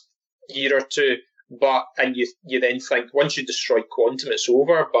last year or two, and you then think once you destroy Quantum, it's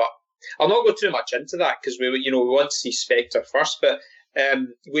over. But I'll not go too much into that because we want to see Spectre first, but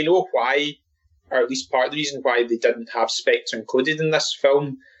we know why, or at least part of the reason why they didn't have Spectre included in this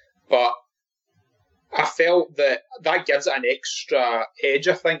film. But I felt that gives it an extra edge,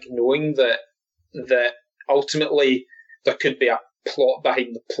 I think, knowing that ultimately there could be a plot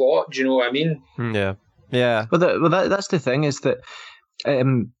behind the plot. Do you know what I mean? Yeah. Well, that's the thing, is that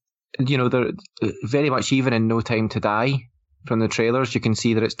they're very much, even in No Time to Die, from the trailers, you can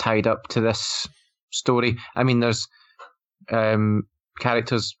see that it's tied up to this story. I mean, there's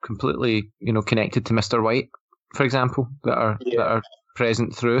characters completely, connected to Mr. White, for example, that are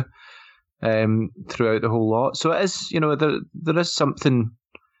present throughout the whole lot. So it is, there is something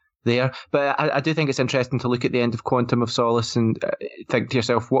there. But I do think it's interesting to look at the end of Quantum of Solace and think to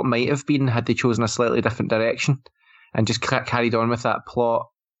yourself, what might have been had they chosen a slightly different direction and just carried on with that plot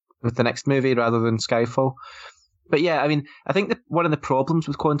with the next movie rather than Skyfall. But yeah, I mean, I think that one of the problems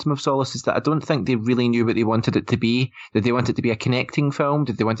with Quantum of Solace is that I don't think they really knew what they wanted it to be. Did they want it to be a connecting film?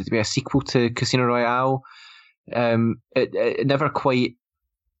 Did they want it to be a sequel to Casino Royale? It never quite.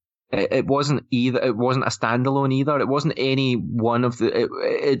 It wasn't either. It wasn't a standalone either. It wasn't any one of the.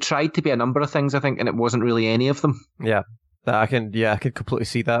 It tried to be a number of things, I think, and it wasn't really any of them. Yeah, I can completely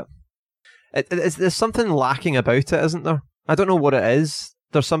see that. There's something lacking about it, isn't there? I don't know what it is.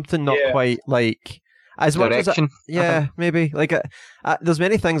 There's something not quite like. As much direction, as maybe. Like, there's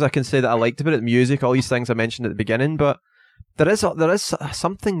many things I can say that I liked about it, music, all these things I mentioned at the beginning, but there is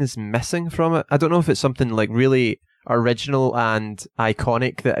something that's missing from it. I don't know if it's something like really original and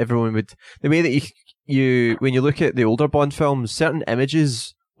iconic that everyone would. The way that you when you look at the older Bond films, certain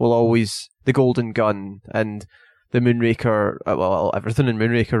images will always, the Golden Gun and the Moonraker, well, everything in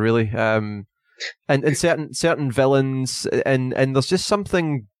Moonraker really, and certain villains, and there's just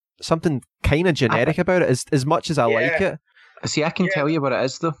something kind of generic about it, as much as I like it. See, I can tell you what it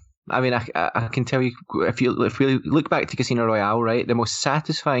is, though. I mean, I can tell you, if we look back to Casino Royale, right, the most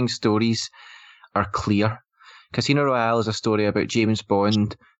satisfying stories are clear. Casino Royale is a story about James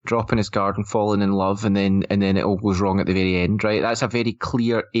Bond dropping his guard and falling in love, and then it all goes wrong at the very end, right? That's a very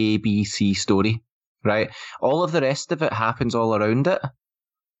clear ABC story, right? All of the rest of it happens all around it,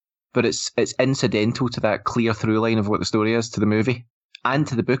 but it's incidental to that clear through line of what the story is to the movie. And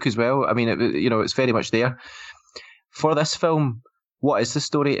to the book as well. I mean, it's very much there. For this film, what is the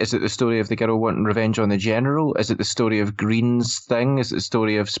story? Is it the story of the girl wanting revenge on the general? Is it the story of Green's thing? Is it the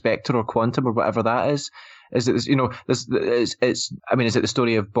story of Spectre or Quantum or whatever that is? Is it, is it the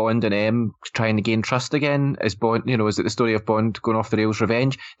story of Bond and M trying to gain trust again? Is it the story of Bond going off the rails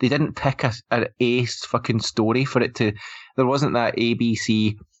revenge? They didn't pick an ace fucking story for it to. There wasn't that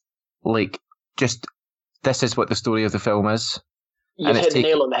ABC, like, just this is what the story of the film is. You've hit the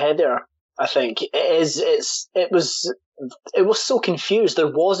nail on the head there. I think it was so confused.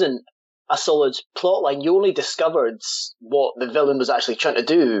 There wasn't a solid plot line. You only discovered what the villain was actually trying to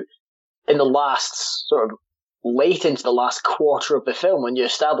do in the last sort of late into the last quarter of the film, when you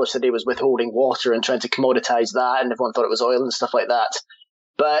established that he was withholding water and trying to commoditize that, and everyone thought it was oil and stuff like that.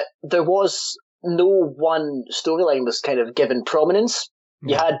 But there was no one storyline was kind of given prominence.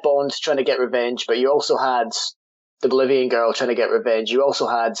 You had Bond trying to get revenge, but you also had the Bolivian girl trying to get revenge. You also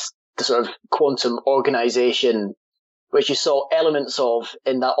had the sort of Quantum organization, which you saw elements of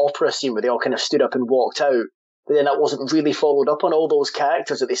in that opera scene where they all kind of stood up and walked out. But then that wasn't really followed up on. All those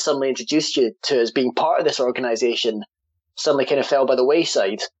characters that they suddenly introduced you to as being part of this organization suddenly kind of fell by the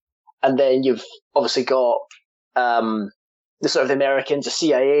wayside. And then you've obviously got the sort of the Americans, the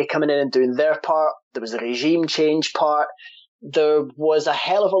CIA coming in and doing their part. There was the regime change part. There was a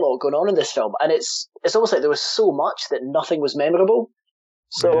hell of a lot going on in this film, and it's almost like there was so much that nothing was memorable.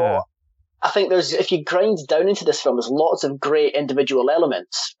 So I think if you grind down into this film, there's lots of great individual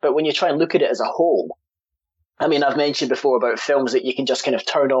elements, but when you try and look at it as a whole, I mean, I've mentioned before about films that you can just kind of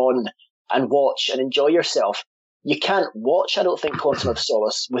turn on and watch and enjoy yourself. You can't watch, I don't think, Quantum of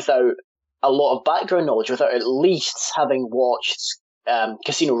Solace without a lot of background knowledge, without at least having watched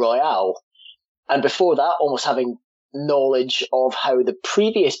Casino Royale, and before that, almost having knowledge of how the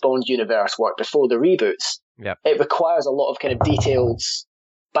previous Bond universe worked before the reboots. Yep. It requires a lot of kind of detailed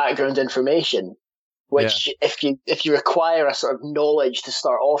background information, which if you require a sort of knowledge to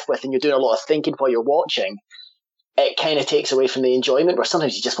start off with and you're doing a lot of thinking while you're watching, it kind of takes away from the enjoyment, where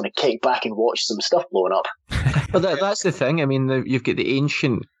sometimes you just want to kick back and watch some stuff blowing up. But that's the thing. I mean, you've got the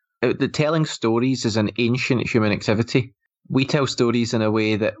ancient... The telling stories is an ancient human activity. We tell stories in a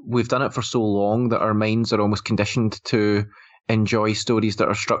way that we've done it for so long that our minds are almost conditioned to enjoy stories that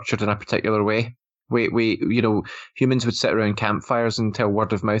are structured in a particular way. We humans would sit around campfires and tell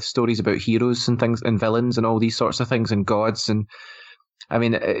word of mouth stories about heroes and things and villains and all these sorts of things and gods. And I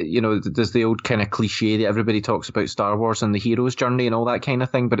mean, there's the old kind of cliche that everybody talks about Star Wars and the hero's journey and all that kind of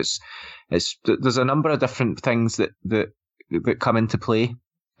thing. But there's a number of different things that come into play.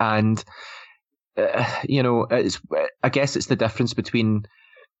 And, I guess it's the difference between,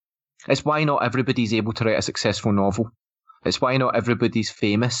 it's why not everybody's able to write a successful novel. It's why not everybody's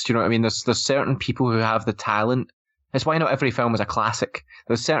famous. Do you know what I mean? There's certain people who have the talent. It's why not every film is a classic.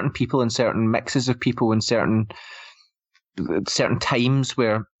 There's certain people and certain mixes of people and certain times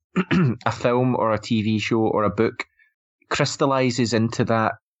where a film or a TV show or a book crystallizes into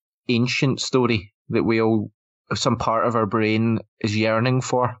that ancient story that we all, some part of our brain is yearning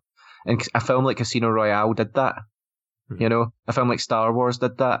for. And a film like Casino Royale did that. A film like Star Wars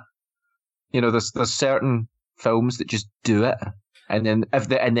did that. There's certain films that just do it, and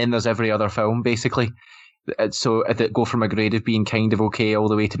then there's every other film basically. So that go from a grade of being kind of okay all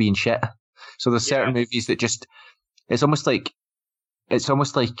the way to being shit. So there's certain movies that just it's almost like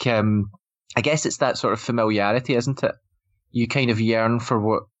I guess it's that sort of familiarity, isn't it? You kind of yearn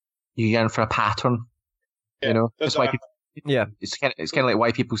for a pattern. That's why people, it's kind of like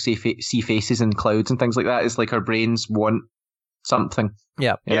why people see faces in clouds and things like that. It's like our brains want something.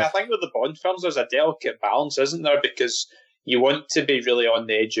 Yeah, I think with the Bond films, there's a delicate balance, isn't there? Because you want to be really on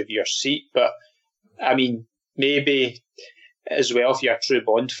the edge of your seat, but I mean, maybe as well, if you're a true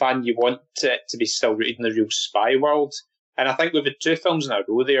Bond fan, you want it to be still rooted in the real spy world. And I think we've had 2 films in a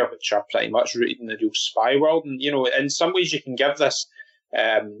row there which are pretty much rooted in the real spy world. And, in some ways you can give this,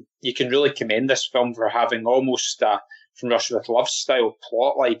 you can really commend this film for having almost a From Russia with Love style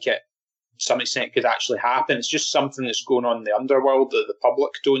plot, like it, to some extent, it could actually happen. It's just something that's going on in the underworld that the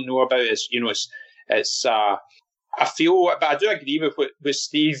public don't know about. I feel, but I do agree with what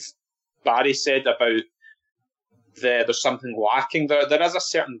Steve Barry said about there's something lacking. There is a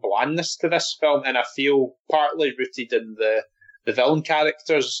certain blandness to this film, and I feel partly rooted in the villain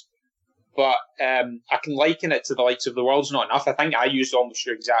characters. But I can liken it to the likes of The World's Not Enough. I think I used almost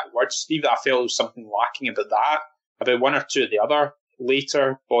your exact words, Steve, that I felt there was something lacking about that, about one or two of the other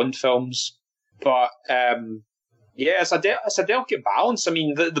later Bond films. But it's a delicate balance. I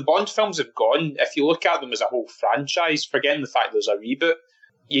mean, the Bond films have gone, if you look at them as a whole franchise, forgetting the fact there's a reboot,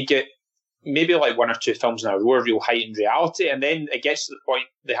 you get maybe like 1 or 2 films in a row of real heightened reality, and then it gets to the point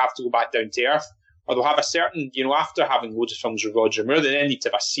they have to go back down to earth. Or they'll have a certain, after having loads of films with Roger Moore, they then need to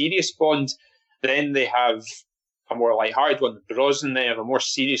have a serious Bond. Then they have a more light-hearted one with Brosnan, they have a more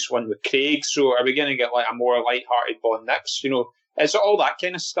serious one with Craig. So are we going to get like a more light-hearted Bond next? It's all that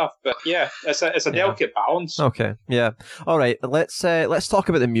kind of stuff. But yeah, it's a delicate balance. Okay, yeah. All right, let's talk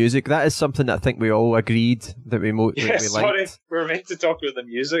about the music. That is something that I think we all agreed that we liked. Sorry, we were meant to talk about the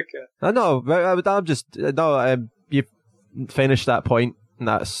music. I know, you finished that point, and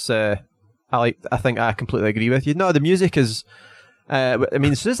that's... I think I completely agree with you. No, the music is. As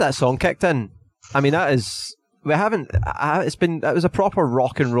soon as that song kicked in, that was a proper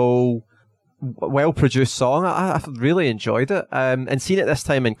rock and roll, well produced song. I really enjoyed it. And seeing it this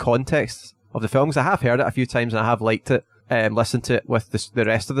time in context of the films, I have heard it a few times and I have liked it. Listened to it with the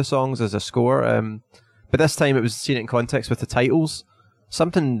rest of the songs as a score. But this time it was seeing it in context with the titles.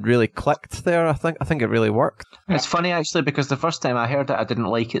 Something really clicked there. I think it really worked. It's funny actually, because the first time I heard it, I didn't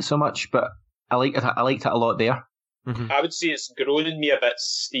like it so much, but I liked it a lot there. Mm-hmm. I would say it's grown in me a bit,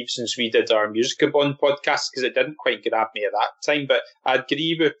 Steve, since we did our Music of Bond podcast, because it didn't quite grab me at that time. But I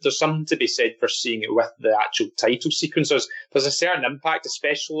agree there's something to be said for seeing it with the actual title sequence. There's a certain impact,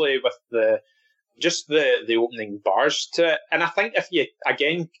 especially with the opening bars to it. And I think if you,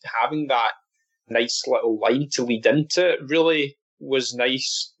 again, having that nice little line to lead into it really was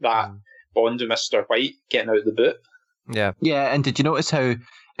nice, that Bond and Mr. White getting out of the boot. Yeah. Yeah, and did you notice how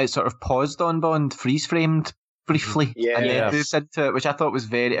it sort of paused on Bond, freeze-framed briefly, and then moved into it, which I thought was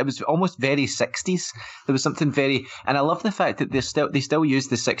it was almost very 60s. There was something very, and I love the fact that they still use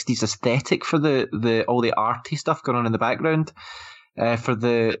the 60s aesthetic for the all the arty stuff going on in the background for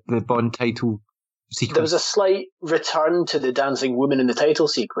the Bond title sequence. There was a slight return to the dancing woman in the title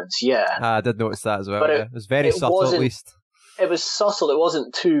sequence, yeah. I did notice that as well. But It was very subtle, at least. It was subtle. It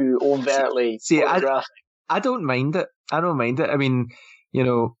wasn't too overtly pornographic. I don't mind it. I mean, you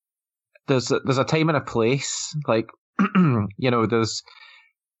know, there's a time and a place. Like, you know, there's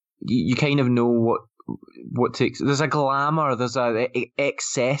you kind of know what takes. There's a glamour. There's a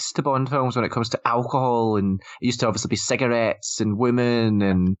excess to Bond films when it comes to alcohol, and it used to obviously be cigarettes and women,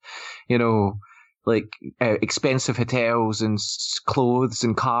 and you know, like expensive hotels and clothes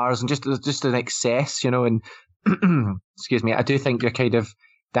and cars, and just an excess, you know. And excuse me, I do think your kind of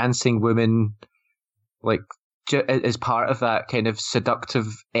dancing women, like, is part of that kind of seductive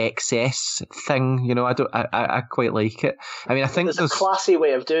excess thing, you know. I quite like it. I mean, I think there's a classy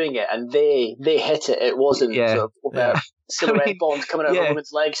way of doing it, and they hit it. It wasn't sort of silhouette Bond coming out of a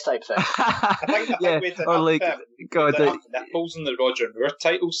woman's legs type thing. I think we or like nipples in the Roger Moore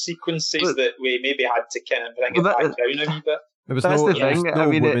title sequences that we maybe had to kind of bring it back down a wee bit. There was no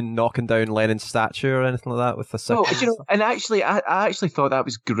woman knocking down Lennon's statue or anything like that with the sequence. You know, and actually, I actually thought that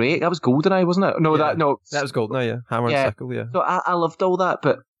was great. That was GoldenEye, wasn't it? That was GoldenEye. Yeah, Hammer and Sickle. Yeah. So I loved all that,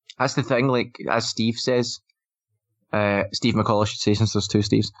 but that's the thing. Like, as Steve says, Steve McCall, I should say, since there's two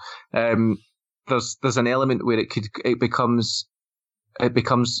Steves. There's an element where it becomes. I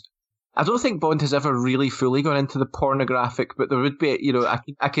don't think Bond has ever really fully gone into the pornographic, but there would be, you know,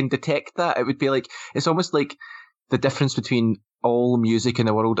 I can detect that. It would be like, it's almost like the difference between all music in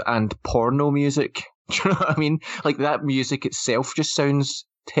the world and porno music. Do you know what I mean? Like, that music itself just sounds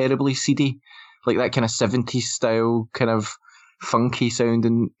terribly seedy. Like that kind of 70s style, kind of funky sound.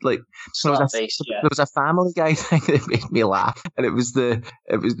 And like, there was a Family Guy thing that made me laugh. And it was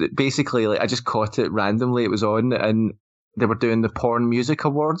basically, like, I just caught it randomly. It was on, and they were doing the Porn Music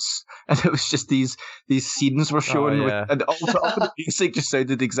Awards, and it was just these scenes were shown, and all the music just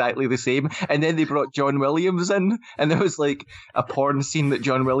sounded exactly the same. And then they brought John Williams in, and there was like a porn scene that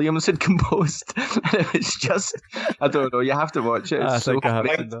John Williams had composed, and it was just, I don't know, you have to watch it. It's I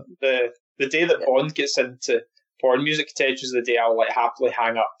think the day that Bond gets into porn music, Tej, is the day I'll like happily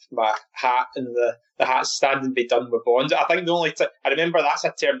hang up my hat in the hat stand and be done with Bond. I think the only I remember that's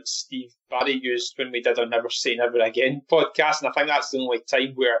a term that Steve Barry used when we did our Never Say Never Again podcast, and I think that's the only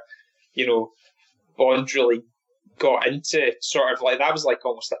time where, you know, Bond really got into sort of like, that was like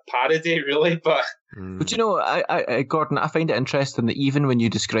almost a parody, really. But you know, I Gordon, I find it interesting that even when you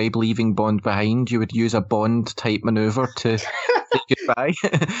describe leaving Bond behind, you would use a Bond type maneuver to say goodbye.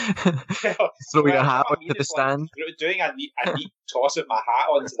 Throw your hat onto the stand. Like, doing a neat toss of my hat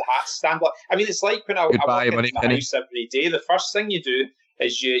onto the hat stand. I mean, it's like when I walk into my house every day, the first thing you do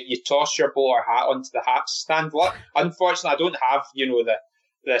is you toss your bowler hat onto the hat stand. Unfortunately, I don't have, you know,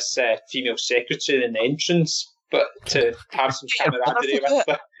 this female secretary in the entrance, but to have some camaraderie with.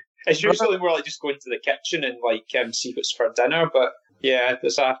 But it's usually more like just going to the kitchen and like see what's for dinner. But yeah,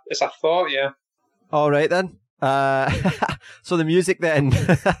 it's a thought. Yeah. All right then. So the music then.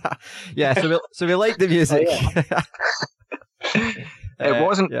 Yeah. So we like the music. It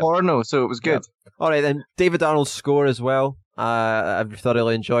wasn't porno, so it was good. Yeah. All right then. David Arnold's score as well. I've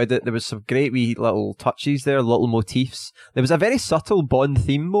thoroughly enjoyed it. There was some great wee little touches there, little motifs. There was a very subtle Bond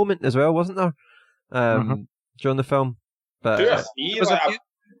theme moment as well, wasn't there? During the film. But a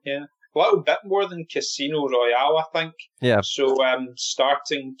little bit more than Casino Royale, I think. Yeah. So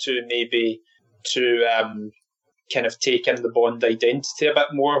starting to maybe kind of take in the Bond identity a bit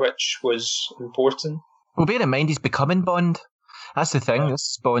more, which was important. Well, bear in mind he's becoming Bond. That's the thing. This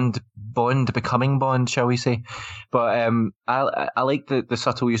is Bond becoming Bond, shall we say? But I like the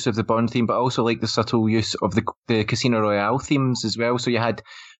subtle use of the Bond theme, but I also like the subtle use of the Casino Royale themes as well. So you had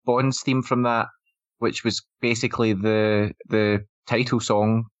Bond's theme from that, which was basically the title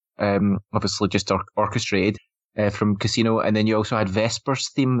song, obviously just orchestrated from Casino, and then you also had Vesper's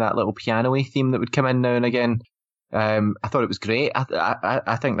theme, that little piano-y theme that would come in now and again. I thought it was great.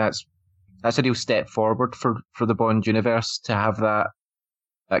 I think that's a real step forward for the Bond universe to have that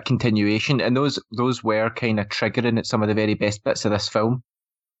continuation, and those were kind of triggering at some of the very best bits of this film.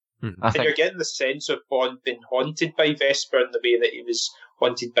 I think you're getting the sense of Bond being haunted by Vesper in the way that he was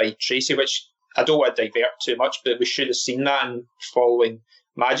haunted by Tracy, which I don't want to divert too much, but we should have seen that in following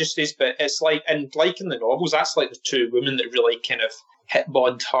Majesties. But it's like in the novels, that's like the two women that really kind of hit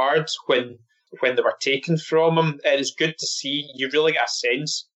Bond hard when they were taken from him. It is good to see. You really get a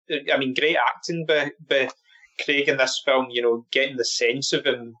sense. I mean, great acting by Craig in this film, you know, getting the sense of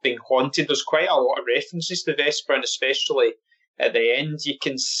him being haunted. There's quite a lot of references to Vesper, and especially at the end, you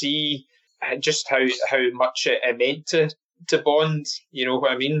can see just how much it meant to Bond. You know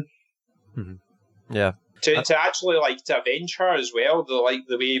what I mean? Mm-hmm. Yeah. to actually to avenge her as well. The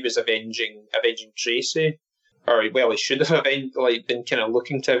way he was avenging Tracy, or he should have been kind of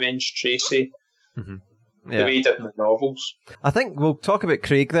looking to avenge Tracy. Mm-hmm. The way he did in the novels. I think we'll talk about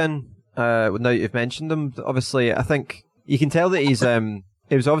Craig then. Now that you've mentioned him, obviously, I think you can tell that he's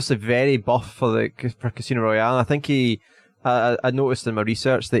he was obviously very buff for Casino Royale. I think I noticed in my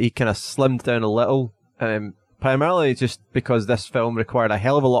research that he kind of slimmed down a little, primarily just because this film required a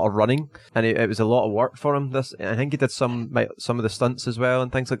hell of a lot of running, and it was a lot of work for him. I think he did some of the stunts as well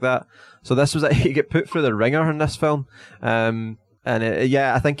and things like that. So this was he get put through the ringer in this film.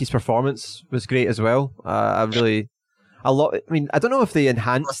 I think his performance was great as well. I mean, I don't know if they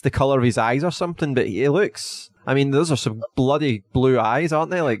enhanced the colour of his eyes or something, but he looks. I mean, those are some bloody blue eyes,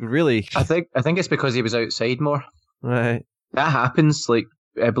 aren't they? Like, really? I think it's because he was outside more. Right. That happens. Like,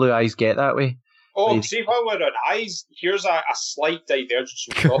 blue eyes get that way. Oh, see, while we're on eyes, here's a slight divergence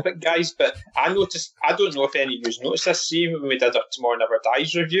from topic, guys, but I don't know if any of you noticed this, see, when we did our Tomorrow Never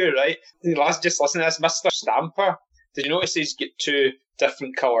Dies review, right? Just listen to this, Mr. Stamper. Did you notice he's got two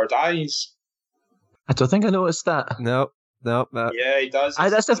different coloured eyes? I don't think I noticed that. No. Yeah, he does.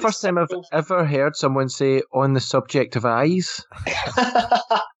 That's the first time I've ever heard someone say on the subject of eyes.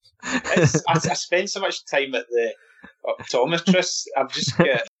 I spend so much time at the optometrist.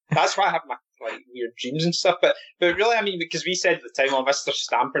 That's why I have my weird dreams and stuff. But really, I mean, because we said at the time, Mr.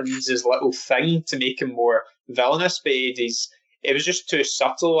 Stamper needs his little thing to make him more villainous, but it was just too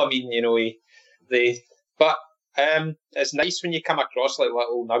subtle. I mean, it's nice when you come across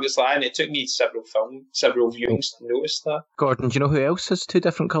little nuggets like that, and it took me several viewings to notice that. Gordon, do you know who else has two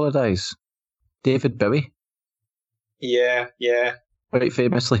different coloured eyes? David Bowie. Yeah. Quite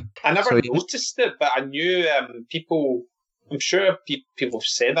famously. I never noticed it, but I knew people. I'm sure people have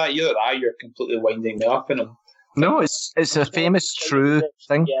said that. Either that, you're completely winding me up, and no, it's a famous true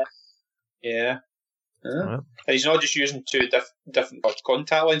thing. Yeah. And he's not just using two different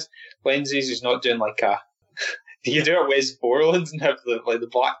contact lenses. He's not doing do you do a Wes Borland and have the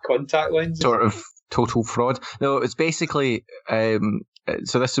black contact lenses? Sort of total fraud. No, it's basically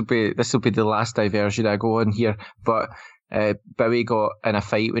so this will be the last diversion I go on here, but Bowie got in a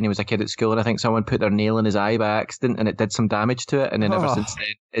fight when he was a kid at school, and I think someone put their nail in his eye by accident, and it did some damage to it, and then ever since then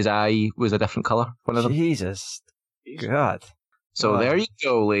his eye was a different colour. One of them. Jesus. God. So there you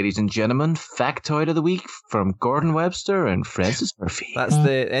go, ladies and gentlemen. Factoid of the week from Gordon Webster and Francis Murphy. That's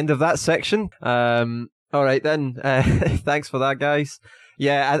the end of that section. All right then. Thanks for that, guys.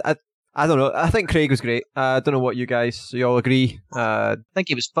 Yeah, I don't know. I think Craig was great. I don't know what you all agree. I think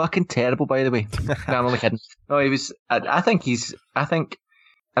he was fucking terrible, by the way. No, I'm only kidding. No, he was. I think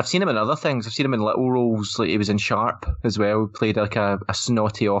I've seen him in other things. I've seen him in little roles. Like he was in Sharp as well. Played a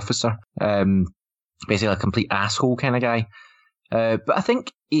snotty officer. Basically a complete asshole kind of guy. But I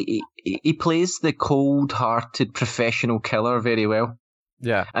think he plays the cold-hearted professional killer very well.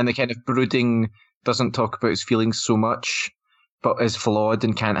 Yeah. And the kind of brooding, doesn't talk about his feelings so much, but is flawed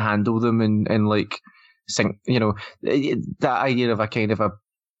and can't handle them, and that idea of a kind of a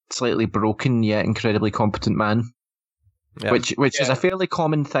slightly broken yet incredibly competent man, which is a fairly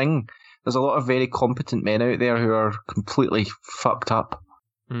common thing. There's a lot of very competent men out there who are completely fucked up.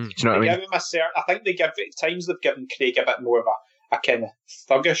 Do you know what I mean? I think they've given Craig a bit more of a kind of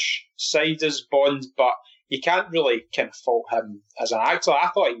thuggish side as Bond, but you can't really kind of fault him as an actor. I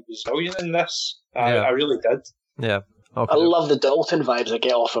thought he was brilliant in this. I really did. Yeah. Okay. I love the Dalton vibes I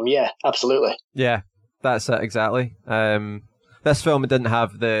get off him. Yeah, absolutely. Yeah, that's it, exactly. This film didn't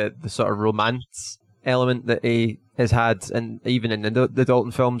have the sort of romance element that he has had, and even in the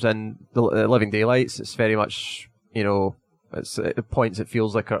Dalton films and the Living Daylights, it's very much, at points it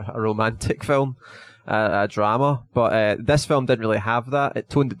feels like a romantic film, a drama. But this film didn't really have that. It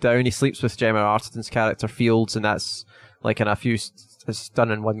toned it down. He sleeps with Gemma Arterton's character Fields, and that's it's done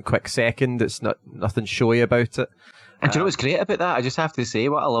in one quick second. It's nothing showy about it. And do you know what's great about that? I just have to say,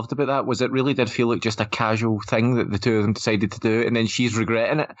 what I loved about that was it really did feel like just a casual thing that the two of them decided to do, and then she's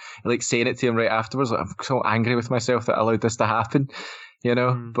regretting it, like saying it to him right afterwards. Like, I'm so angry with myself that I allowed this to happen,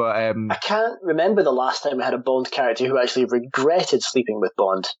 But I can't remember the last time I had a Bond character who actually regretted sleeping with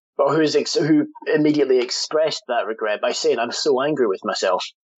Bond, or who immediately expressed that regret by saying, "I'm so angry with myself."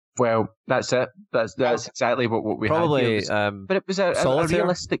 Well, that's it. That's exactly what we probably had here. But it was a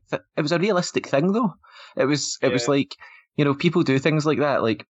realistic. It was a realistic thing, though. It was like, people do things like that.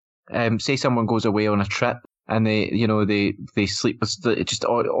 Like, say someone goes away on a trip and they sleep with just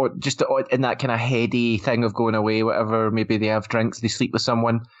in that kind of heady thing of going away, whatever. Maybe they have drinks, they sleep with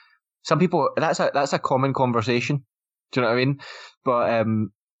someone. Some people, that's a common conversation. Do you know what I mean? But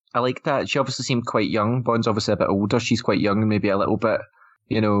I like that. She obviously seemed quite young. Bond's obviously a bit older. She's quite young and maybe a little bit,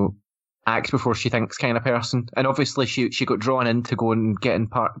 act before she thinks kind of person. And obviously she got drawn in to go and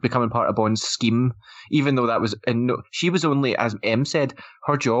becoming part of Bond's scheme, even though that was she was only, as M said,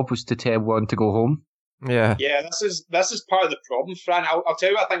 her job was to tell Bond to go home. Yeah, this is part of the problem, Fran. I'll tell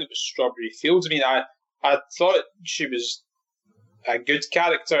you what I think about Strawberry Fields. I mean, I thought she was a good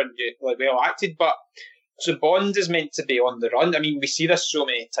character and like well acted, but so Bond is meant to be on the run. I mean, we see this so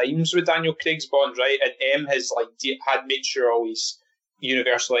many times with Daniel Craig's Bond, right? And M has like had made sure all his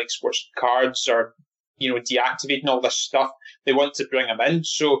Universal Exports cards are, deactivating all this stuff. They want to bring him in.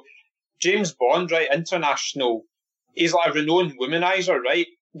 So James Bond, right, international, he's like a renowned womanizer, right?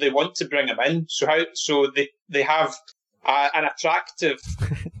 They want to bring him in. So they have an attractive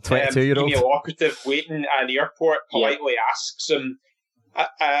 22-year-old female operative waiting at an airport, politely asks him,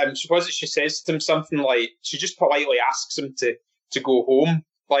 suppose she says to him something like, she just politely asks him to go home.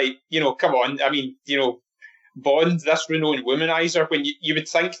 Like, come on. I mean, Bond, this renowned womanizer, when you would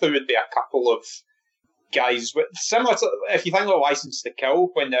think there would be a couple of guys, similar to, if you think of License to Kill,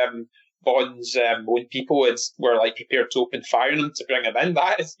 when Bond's own people were like prepared to open fire on him to bring him in.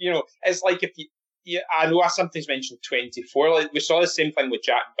 That is, it's like if I know I sometimes mentioned 24. Like we saw the same thing with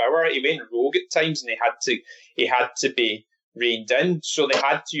Jack Bauer. He went rogue at times, and he had to be reined in, so they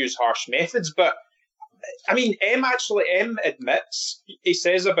had to use harsh methods. But I mean, M admits, he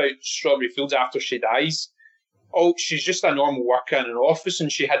says about Strawberry Fields after she dies, oh, she's just a normal worker in an office,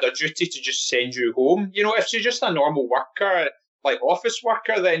 and she had a duty to just send you home. If she's just a normal worker, like office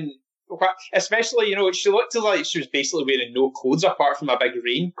worker, then. Especially, she looked like she was basically wearing no clothes apart from a big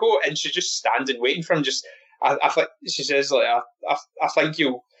raincoat, and she's just standing waiting for him. I think she says, like, I think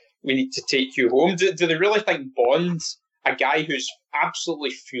we need to take you home. Do they really think Bond's a guy who's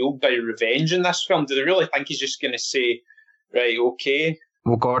absolutely fueled by revenge in this film? Do they really think he's just going to say, right, okay?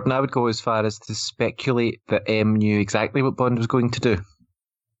 Well, Gordon, I would go as far as to speculate that M knew exactly what Bond was going to do,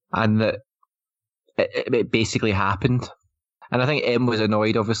 and that it basically happened. And I think M was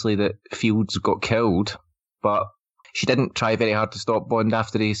annoyed, obviously, that Fields got killed, but she didn't try very hard to stop Bond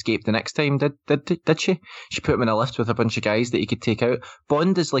after he escaped the next time, did she? She put him in a lift with a bunch of guys that he could take out.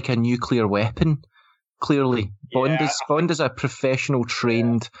 Bond is like a nuclear weapon, clearly. Yeah. Bond is a professional,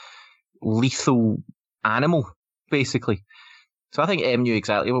 trained, lethal animal, basically. So I think M knew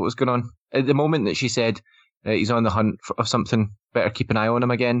exactly what was going on. At the moment that she said, he's on the hunt of something, better keep an eye on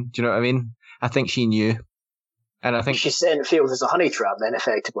him again, do you know what I mean? I think she knew. And I think she's setting Fields as a honey trap then,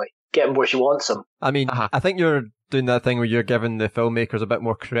 effectively. Get him where she wants him. I mean, I think you're doing that thing where you're giving the filmmakers a bit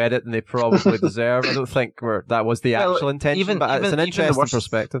more credit than they probably deserve. I don't think that was the actual intention, but it's an interesting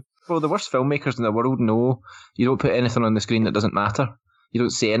perspective. Well, the worst filmmakers in the world know you don't put anything on the screen that doesn't matter. You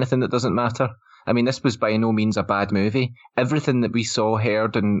don't say anything that doesn't matter. I mean, this was by no means a bad movie. Everything that we saw,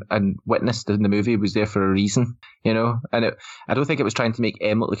 heard, and witnessed in the movie was there for a reason, And I don't think it was trying to make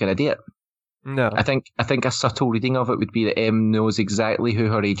M look like an idiot. No. I think a subtle reading of it would be that M knows exactly who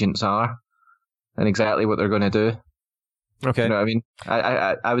her agents are and exactly what they're going to do. Okay. You know what I mean?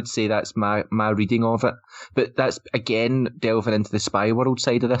 I would say that's my reading of it. But that's, again, delving into the spy world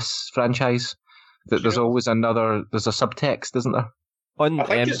side of this franchise. That there's always there's a subtext, isn't there? I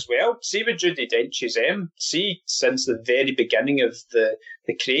think as well, see with Judi Dench's M, since the very beginning of the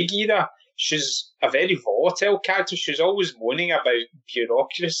Craig era, she's a very volatile character. She's always moaning about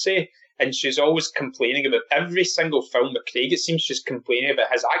bureaucracy. And she's always complaining about every single film with Craig. It seems she's complaining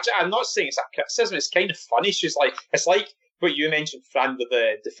about his action. I'm not saying it's a criticism. It's kind of funny. It's like what you mentioned, Fran, with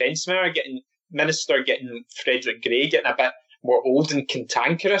the defence minister getting Frederick Grey getting a bit more old and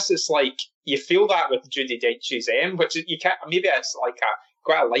cantankerous. It's like you feel that with Judi Dench's M, which you can't. Maybe it's like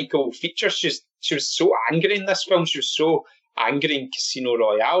quite a likeable feature. She was so angry in this film. She was so angry in Casino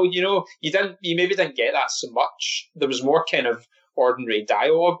Royale. You maybe didn't get that so much. There was more kind of ordinary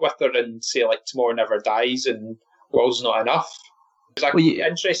dialogue with her in, say, like Tomorrow Never Dies and World's Not Enough. It's an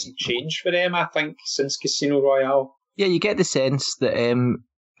interesting change for them, I think, since Casino Royale. Yeah, you get the sense that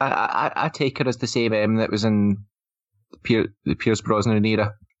I take her as the same M that was in the Pierce Brosnan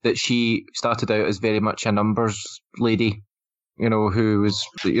era, that she started out as very much a numbers lady, who was,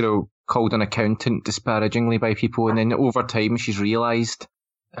 called an accountant disparagingly by people, and then over time she's realised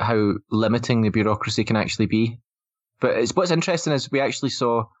how limiting the bureaucracy can actually be. But what's interesting is we actually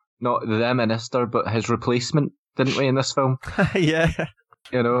saw not the minister, but his replacement, didn't we, in this film? Yeah.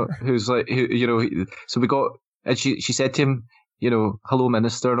 Who's like, so we got, and she said to him, hello,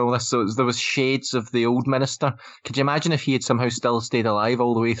 minister, and all this. So there was shades of the old minister. Could you imagine if he had somehow still stayed alive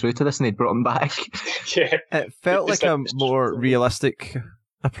all the way through to this and they'd brought him back? Yeah. It felt like a more realistic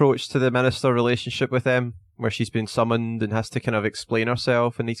approach to the minister relationship with them, where she's been summoned and has to kind of explain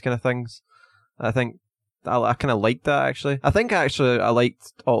herself and these kind of things. I think I kind of liked that, actually. I think actually I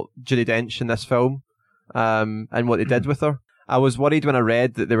liked Judi Dench in this film, and what they did with her. I was worried when I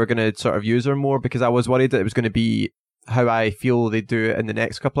read that they were going to sort of use her more, because I was worried that it was going to be how I feel they do it in the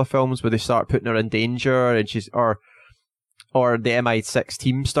next couple of films, where they start putting her in danger, and she's or the MI6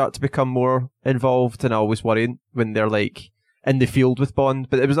 team start to become more involved, and I always worry when they're like in the field with Bond.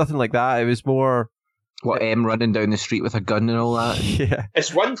 But it was nothing like that. It was more M running down the street with a gun and all that. Yeah,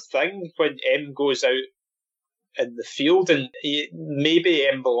 it's one thing when M goes out in the field, and maybe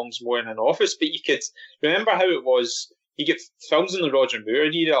M belongs more in an office, but you could remember how it was. You get films in the Roger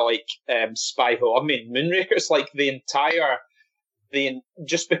Moore era, like Spy Who Loved Me and Moonraker. It's like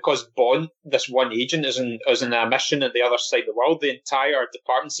just because Bond, this one agent, is in a mission at the other side of the world, the entire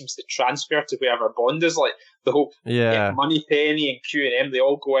department seems to transfer to wherever Bond is. Like the whole Moneypenny and Q&M, they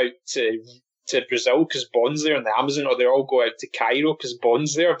all go out to Brazil because Bond's there in the Amazon, or they all go out to Cairo because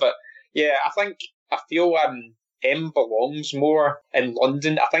Bond's there. But yeah, I feel M belongs more in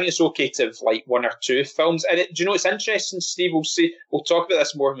London. I think it's okay to have like one or two films. And do you know, it's interesting, Steve, we'll talk about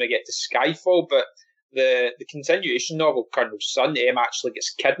this more when we get to Skyfall, but the continuation novel, Colonel's Son, M actually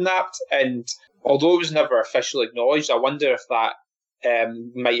gets kidnapped, and although it was never officially acknowledged, I wonder if that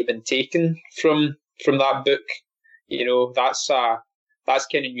might have been taken from that book. You know, that's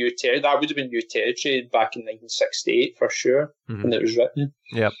kind of new territory. That would have been new territory back in 1968 for sure, when it was written.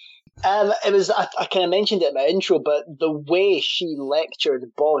 Yeah. It was. I kind of mentioned it in my intro, but the way she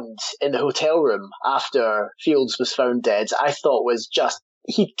lectured Bond in the hotel room after Fields was found dead, I thought was just.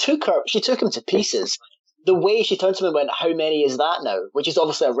 She took him to pieces. The way she turned to him and went, "How many is that now?" Which is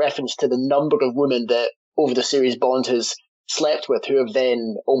obviously a reference to the number of women that over the series Bond has slept with, who have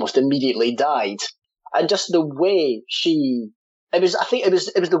then almost immediately died, and just the way she. I think it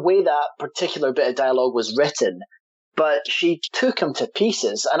was the way that particular bit of dialogue was written. But she took him to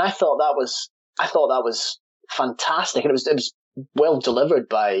pieces, and I thought that was fantastic, and it was well delivered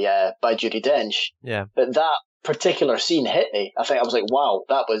by Judi Dench. Yeah. But that particular scene hit me. I think I was like, wow,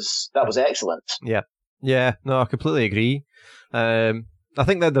 that was excellent. Yeah. Yeah. No, I completely agree. I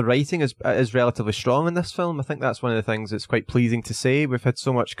think that the writing is relatively strong in this film. I think that's one of the things that's quite pleasing to say. We've had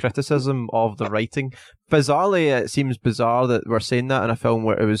so much criticism of the writing. Bizarrely, it seems bizarre that we're saying that in a film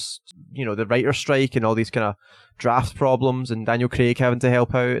where it was, you know, the writer's strike and all these kind of draft problems and Daniel Craig having to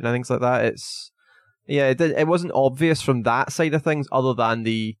help out and things like that. It wasn't obvious from that side of things, other than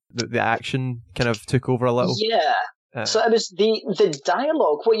the action kind of took over a little. Yeah. So it was the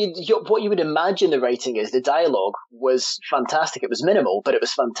dialogue. What you would imagine the writing is. The dialogue was fantastic. It was minimal, but it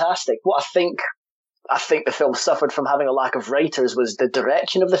was fantastic. What I think the film suffered from having a lack of writers was the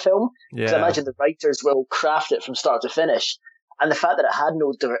direction of the film. Because I imagine the writers will craft it from start to finish, and the fact that it had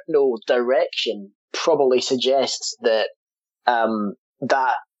no direction probably suggests that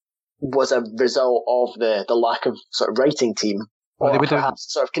that was a result of the lack of sort of writing team, or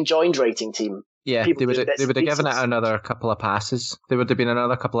perhaps sort of conjoined writing team. Yeah, they would have given it another couple of passes. There would have been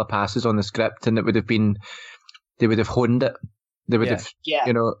another couple of passes on the script, and they would have honed it. They would have,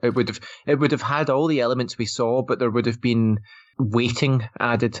 you know, it would have had all the elements we saw, but there would have been weighting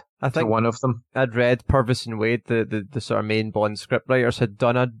added to one of them. I'd read Purvis and Wade, the sort of main Bond scriptwriters, had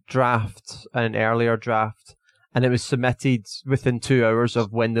done an earlier draft, and it was submitted within 2 hours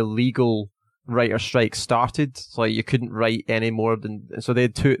of when the legal writer strike started. So like, you couldn't write any more than, so they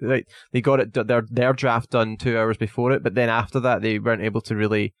had they got their draft done 2 hours before it, but then after that they weren't able to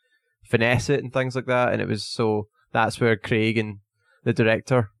really finesse it and things like that, and it was so that's where Craig and the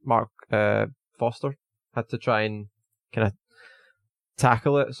director Mark Foster had to try and kind of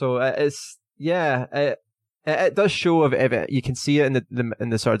tackle it. So it does show if it, you can see it in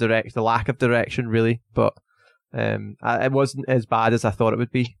the sort of the lack of direction really, but it wasn't as bad as I thought it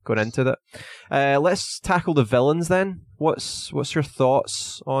would be going into it. Let's tackle the villains then. What's your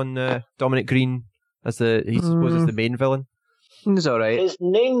thoughts on Dominic Green as the main villain? He's all right. His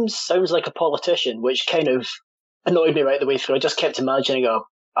name sounds like a politician, which kind of annoyed me right the way through. I just kept imagining a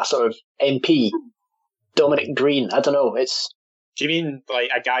sort of MP, Dominic Green. I don't know. Do you mean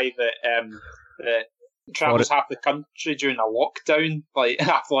like a guy that travels half the country during a lockdown, like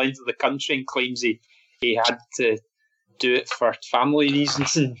half the lines of the country, and claims he had to do it for family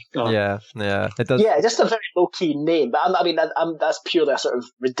reasons? Yeah, it does. Yeah, just a very low key name. But I mean, that's purely a sort of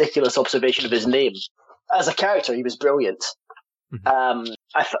ridiculous observation of his name. As a character, he was brilliant. Mm-hmm.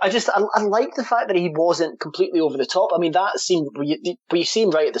 I like the fact that he wasn't completely over the top. I mean, that scene where you see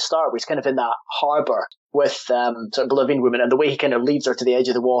him right at the start, where he's kind of in that harbour with sort of Bolivian woman, and the way he kind of leads her to the edge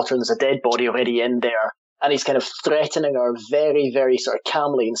of the water, and there's a dead body already in there, and he's kind of threatening her very, very sort of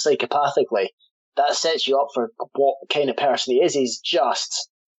calmly and psychopathically. That sets you up for what kind of person he is. He's just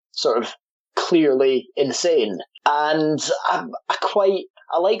sort of clearly insane. And I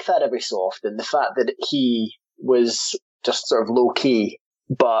like that every so often, the fact that he was just sort of low-key,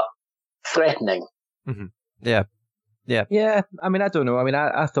 but threatening. Mm-hmm. Yeah. Yeah, I mean, I don't know. I mean,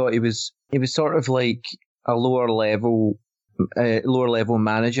 I thought he was sort of like a lower level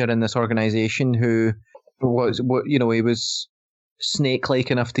manager in this organization who was, he was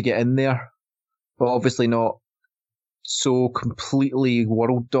snake-like enough to get in there, but obviously not so completely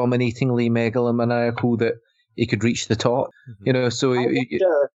world-dominatingly megalomaniacal that he could reach the top. Mm-hmm. So I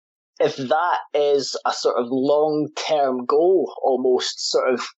wonder if that is a sort of long-term goal, almost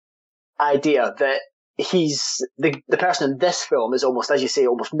sort of idea that he's the person in this film is almost, as you say,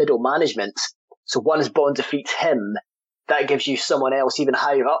 almost middle management. So once Bond defeats him, that gives you someone else even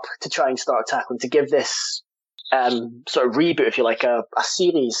higher up to try and start tackling, to give this sort of reboot, if you like, a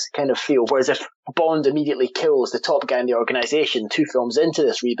series kind of feel. Whereas if Bond immediately kills the top guy in the organisation 2 films into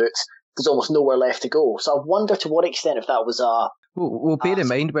this reboot, there's almost nowhere left to go. So I wonder to what extent if that was a... Well, bear in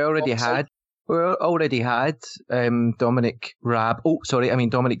mind, we already had Dominic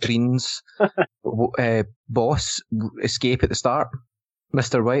Green's boss escape at the start,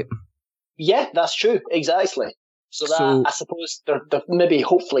 Mr. White. Yeah, that's true, exactly. So I suppose they're maybe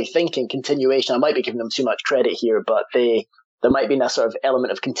hopefully thinking continuation. I might be giving them too much credit here, but there might be a sort of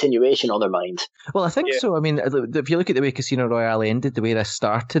element of continuation on their mind. Well, I think so. I mean, if you look at the way Casino Royale ended, the way this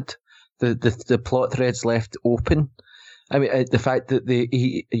started, the plot threads left open. I mean, the fact that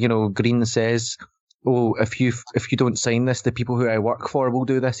Green says, "Oh, if you don't sign this, the people who I work for will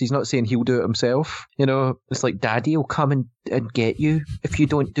do this." He's not saying he'll do it himself. It's like Daddy will come and get you if you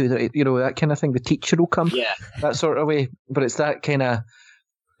don't do that. That kind of thing. The teacher will come. Yeah, that sort of way. But it's that kind of,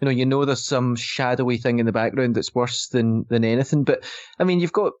 there's some shadowy thing in the background that's worse than anything. But I mean,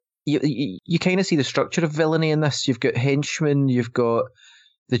 you've got you kind of see the structure of villainy in this. You've got henchmen. You've got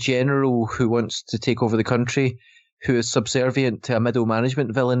the general who wants to take over the country, who is subservient to a middle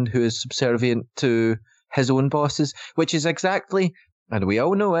management villain who is subservient to his own bosses, which is exactly, and we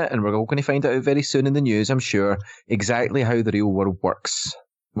all know it, and we're all going to find out very soon in the news, I'm sure, exactly how the real world works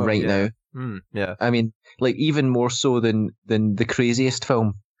now. Yeah. I mean, like even more so than the craziest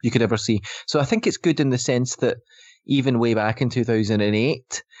film you could ever see. So I think it's good in the sense that even way back in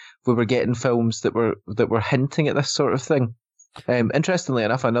 2008, we were getting films that were hinting at this sort of thing. Interestingly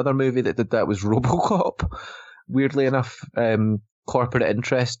enough, another movie that did that was RoboCop. Weirdly enough, corporate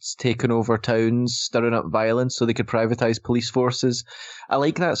interests taking over towns, stirring up violence so they could privatise police forces. I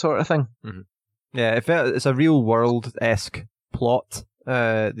like that sort of thing. Mm-hmm. Yeah, it's a real world-esque plot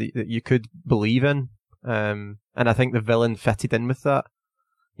that you could believe in. And I think the villain fitted in with that.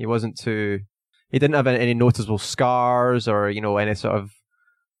 He didn't have any noticeable scars or, any sort of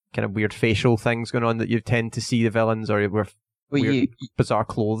kind of weird facial things going on that you tend to see the villains, or bizarre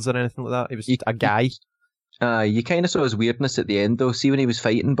clothes or anything like that. He was just a guy. You kind of saw his weirdness at the end, though. See, when he was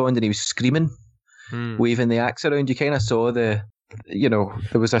fighting Bond and he was screaming, waving the axe around, you kind of saw there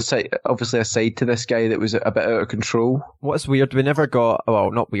was obviously a side to this guy that was a bit out of control. What's weird, we never got,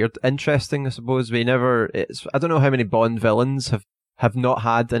 well, not weird, interesting, I suppose. I don't know how many Bond villains have not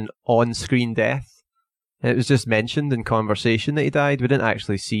had an on-screen death. It was just mentioned in conversation that he died. We didn't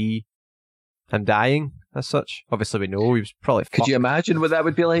actually see him dying as such. Obviously, we know he was probably Could you imagine what that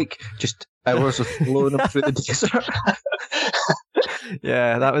would be like? Just hours of blowing him through the desert.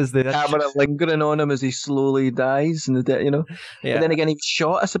 Yeah, that was the camera lingering on him as he slowly dies, and Yeah. But then again, he was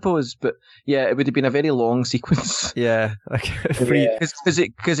shot, I suppose. But yeah, it would have been a very long sequence. Yeah,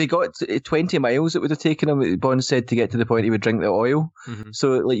 because he got 20 miles. It would have taken him. Bond said to get to the point he would drink the oil. Mm-hmm.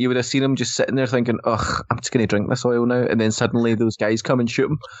 So like you would have seen him just sitting there thinking, "Ugh, I'm just going to drink this oil now," and then suddenly those guys come and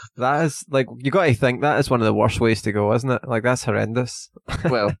shoot him. That is you got to think that is one of the worst ways to go, isn't it? Like that's horrendous.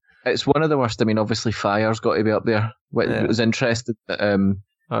 Well. It's one of the worst. I mean, obviously, Fire's got to be up there. I was interested.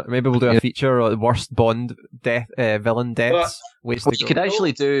 Maybe we'll do a feature on the worst Bond villain deaths. You could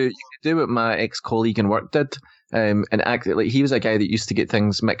actually do what my ex-colleague in work did, and act like he was a guy that used to get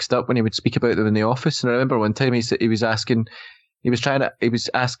things mixed up when he would speak about them in the office. And I remember one time he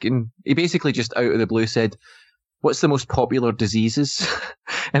basically just out of the blue said, "What's the most popular diseases?"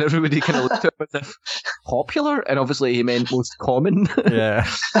 And everybody kind of looked at him as if, popular? And obviously he meant most common. Yeah.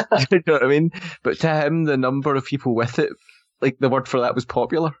 You know what I mean? But to him, the number of people with it, like the word for that was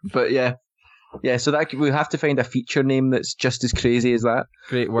popular. But yeah. Yeah, so that we have to find a feature name that's just as crazy as that.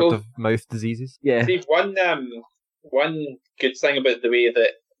 Great word of mouth diseases. Yeah. Steve, one good thing about the way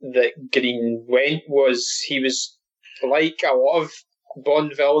that Green went was he was like a lot of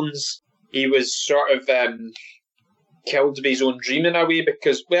Bond villains. He was sort of killed by his own dream in a way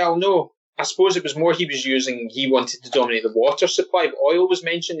because, well, no, I suppose it was more he wanted to dominate the water supply. But oil was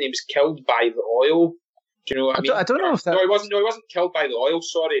mentioned. He was killed by the oil. Do you know what I mean? I don't know if that... No, he wasn't killed by the oil,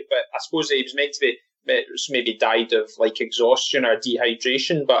 sorry. But I suppose he was meant to be, maybe died of like exhaustion or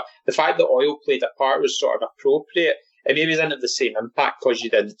dehydration. But the fact that oil played a part was sort of appropriate. It maybe didn't have the same impact because you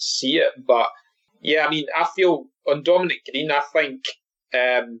didn't see it. But yeah, I mean, I feel on Dominic Green, I think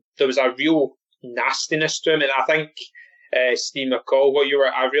there was a real nastiness to him. And I think, Steve McCall,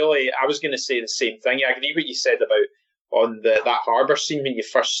 I was going to say the same thing. I agree with what you said about on that harbour scene when you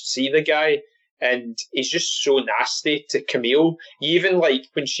first see the guy. And he's just so nasty to Camille. Even like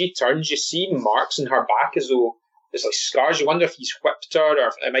when she turns, you see marks in her back as though there's like scars. You wonder if he's whipped her, or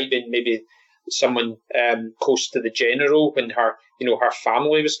if it might be maybe someone close to the general when her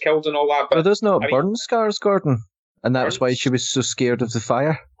family was killed and all that. But are those not burn scars, Gordon? And that was why she was so scared of the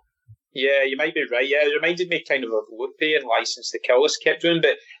fire? Yeah, you might be right. Yeah, it reminded me kind of Lupe and License to Kill this kept doing.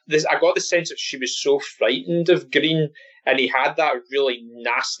 But I got the sense that she was so frightened of Green, and he had that really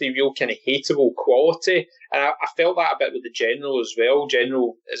nasty, real kind of hateable quality. And I felt that a bit with the General as well.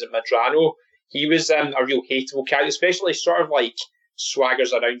 General, is it Medrano? He was a real hateable character, especially sort of like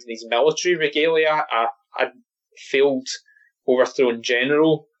swaggers around in his military regalia. A failed overthrown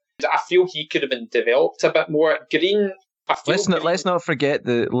general. I feel he could have been developed a bit more. Green... Let's not forget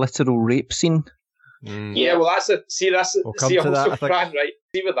the literal rape scene. Yeah, well, that's a right.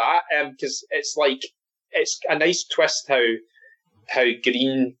 See with that, because it's a nice twist how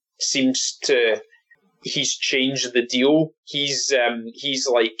Green seems to he's changed the deal. He's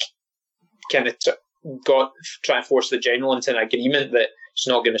like kind of trying to force the general into an agreement that it's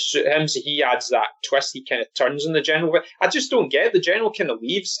not going to suit him. So he adds that twist. He kind of turns on the general. But I just don't get it. The general kind of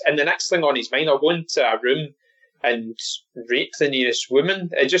leaves, and the next thing on his mind, I'll go into a room and rape the nearest woman.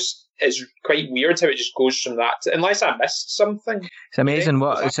 It just is quite weird how it just goes from that unless I missed something. It's amazing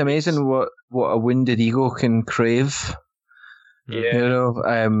what a wounded ego can crave. Yeah. You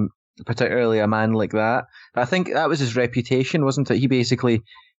know, particularly a man like that. I think that was his reputation, wasn't it? He basically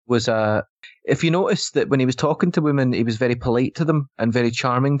was if you notice that when he was talking to women, he was very polite to them and very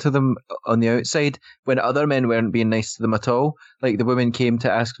charming to them on the outside, when other men weren't being nice to them at all. Like the women came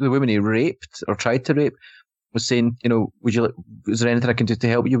to ask, the women he raped or tried to rape, was saying, you know, is there anything I can do to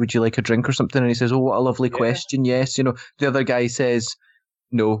help you? Would you like a drink or something? And he says, oh, what a lovely question. Yes. You know, the other guy says,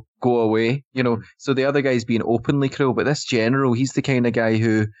 no, go away. You know, so the other guy's being openly cruel, but this general, he's the kind of guy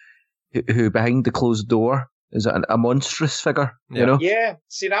who behind the closed door is a monstrous figure, you know? Yeah.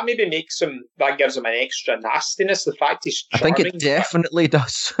 See, that maybe gives him an extra nastiness, the fact he's charming. I think it definitely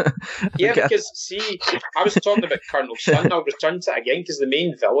does. Because, see, I was talking about Colonel Sun, I'll return to it again, because the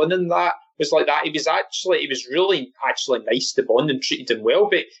main villain in that was like that. He was really nice to Bond and treated him well,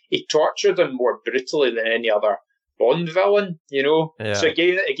 but he tortured him more brutally than any other Bond villain, you know? Yeah. So it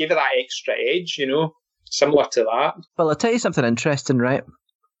gave it that extra edge, you know? Similar to that. Well, I'll tell you something interesting, right?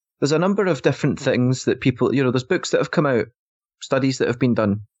 There's a number of different things that people, you know, there's books that have come out, studies that have been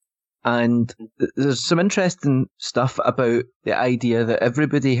done, and there's some interesting stuff about the idea that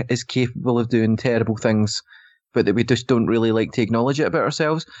everybody is capable of doing terrible things, but that we just don't really like to acknowledge it about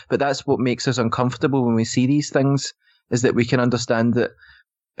ourselves. But that's what makes us uncomfortable when we see these things, is that we can understand that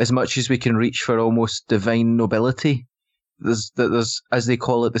as much as we can reach for almost divine nobility, there's, as they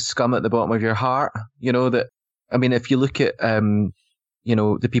call it, the scum at the bottom of your heart. You know, that, I mean, if you look at, you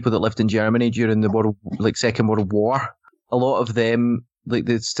know, the people that lived in Germany during the Second World War, a lot of them, like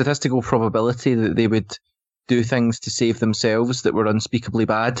the statistical probability that they would do things to save themselves that were unspeakably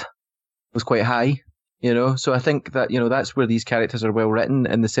bad was quite high, you know? So I think that, you know, that's where these characters are well written,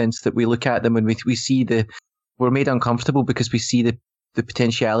 in the sense that we look at them and we see we're made uncomfortable because we see the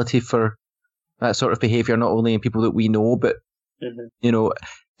potentiality for that sort of behaviour, not only in people that we know, but, you know,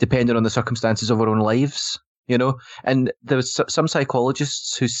 depending on the circumstances of our own lives. You know, and there's some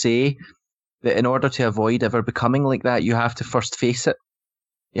psychologists who say that in order to avoid ever becoming like that, you have to first face it.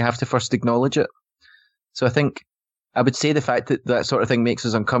 You have to first acknowledge it. So I think I would say the fact that that sort of thing makes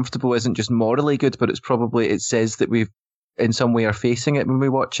us uncomfortable isn't just morally good, but it says that we've in some way are facing it when we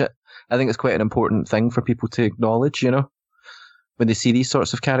watch it. I think it's quite an important thing for people to acknowledge, you know, when they see these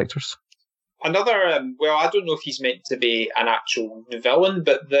sorts of characters. Another, I don't know if he's meant to be an actual villain,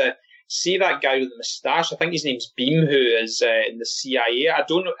 but see that guy with the moustache? I think his name's Beam, who is in the CIA. I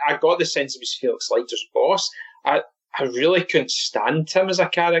don't know. I got the sense he was Felix Leiter's boss. I really couldn't stand him as a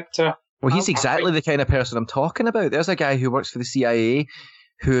character. Well, he's exactly the kind of person I'm talking about. There's a guy who works for the CIA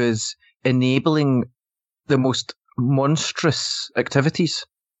who is enabling the most monstrous activities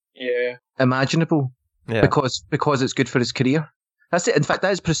imaginable because it's good for his career. That's it. In fact,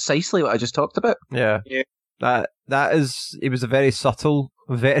 that is precisely what I just talked about. Yeah. That he was a very subtle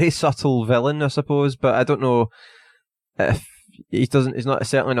villain, I suppose. But I don't know if he's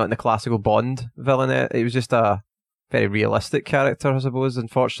certainly not in the classical Bond villain. He was just a very realistic character, I suppose.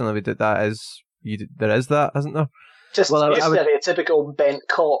 Unfortunately, there is that, isn't there? Just a typical bent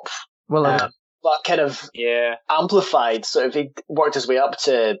cop. Well, but kind of amplified. So if he worked his way up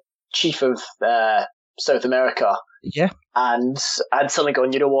to chief of South America, and I'd suddenly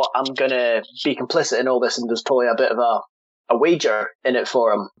gone, you know what, I'm gonna be complicit in all this, and there's probably a bit of a wager in it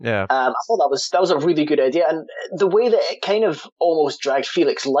for him. Yeah, I thought that was a really good idea, and the way that it kind of almost dragged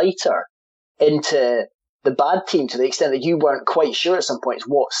Felix Leiter into the bad team to the extent that you weren't quite sure at some points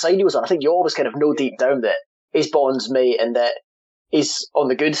what side he was on. I think you always kind of know deep down that he's Bond's mate and that he's on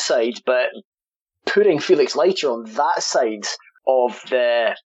the good side, but putting Felix Leiter on that side of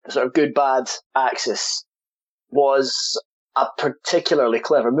the sort of good-bad axis was a particularly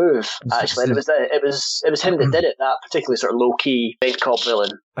clever move, actually. And it was him that did it, that particularly sort of low-key big cop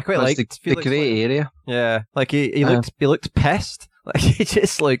villain. I quite liked the grey area. Yeah, like he looked pissed. Like he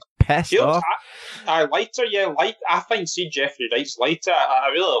just like pissed off. Leiter, I find Jeffrey Wright's Leiter, I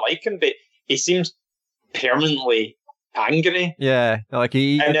really like him, but he seems permanently angry. Yeah, like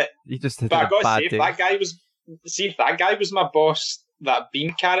he just had but a I gotta bad say, day. if that guy was my boss, that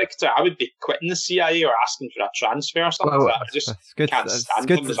Bean character, I would be quitting the CIA or asking for a transfer or something. I just can't stand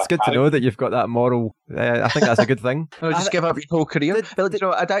him. It's good to know that you've got that moral. I think that's a good thing. Just give up your whole career.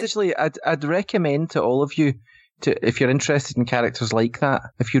 I'd recommend to all of you, if you're interested in characters like that,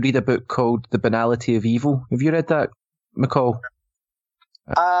 if you read a book called The Banality of Evil. Have you read that, McCall?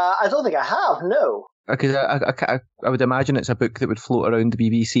 I don't think I have, no. Because I would imagine it's a book that would float around the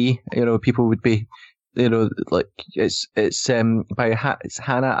BBC. You know, people would be, you know, like it's by it's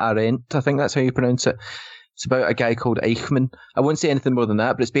Hannah Arendt, I think that's how you pronounce it. It's about a guy called Eichmann. I won't say anything more than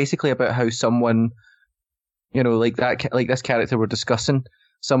that, but it's basically about how someone, you know, like this character we're discussing,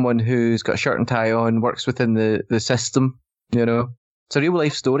 someone who's got a shirt and tie on, works within the system. You know, it's a real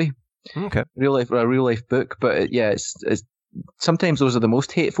life story. Okay, a real life book. But it's sometimes those are the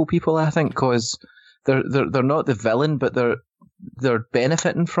most hateful people, I think, because they're not the villain, but they're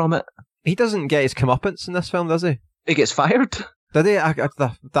benefiting from it. He doesn't get his comeuppance in this film, does he? He gets fired. Did he?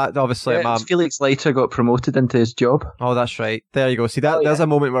 That obviously. Felix Leiter got promoted into his job. Oh, that's right. There you go. See, there's a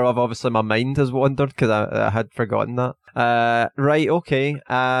moment where my mind has wandered because I had forgotten that. Right, okay.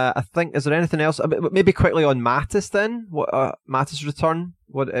 I think, is there anything else? Maybe quickly on Mattis then. What Mattis' return?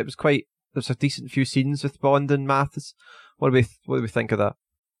 There's a decent few scenes with Bond and Mattis. What do we think of that?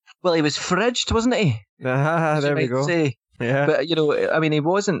 Well, he was fridged, wasn't he? There we go. Say. Yeah. But, you know, I mean, he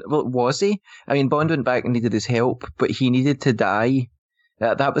wasn't... Well, was he? I mean, Bond went back and needed his help, but he needed to die.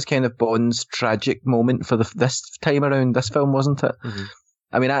 That was kind of Bond's tragic moment for this time around this film, wasn't it? Mm-hmm.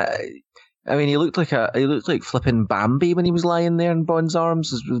 I mean, he looked like flipping Bambi when he was lying there in Bond's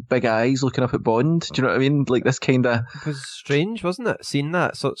arms, with big eyes looking up at Bond. Do you know what I mean? Like this kind of... It was strange, wasn't it? Seeing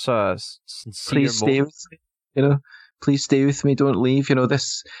that such a sincere Please stay moment. with me. You know, please stay with me. Don't leave. You know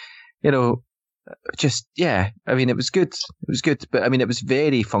this. You know. Just, yeah, I mean, it was good. It was good, but I mean, it was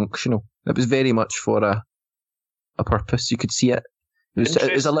very functional. It was very much for a purpose. You could see it.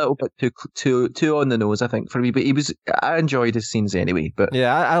 It was a little bit too on the nose, I think, for me. But I enjoyed his scenes anyway. But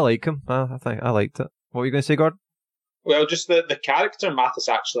yeah, I like him. I think I liked it. What were you going to say, Gordon? Well, just the character Mattis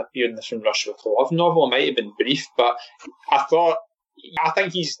actually appeared in the From Russia with Love novel. It might have been brief, but I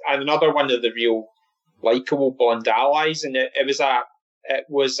think he's another one of the real likeable Bond allies, and it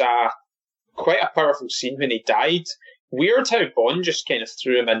was quite a powerful scene when he died. Weird how Bond just kind of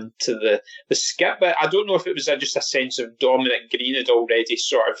threw him into the skip, but I don't know if it was just a sense of Dominic Green had already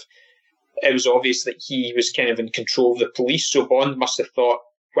it was obvious that he was kind of in control of the police, so Bond must have thought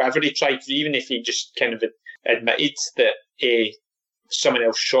whatever he tried to do, even if he just kind of admitted that someone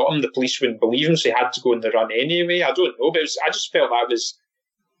else shot him, the police wouldn't believe him, so he had to go on the run anyway. I don't know, but I just felt that was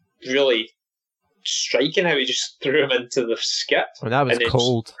really striking how he just threw him into the skip. Oh, that was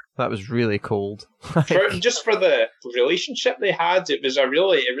cold. That was really cold. Just for the relationship they had, it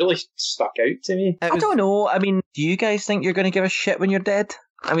really stuck out to me. I don't know. I mean, do you guys think you're going to give a shit when you're dead?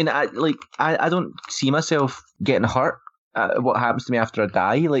 I mean, I don't see myself getting hurt at what happens to me after I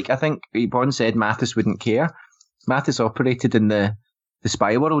die. Like, I think Bond said Mattis wouldn't care. Mattis operated in the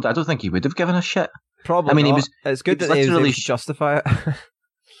spy world. I don't think he would have given a shit. Probably. I mean, not. It's good that he was able to justify it.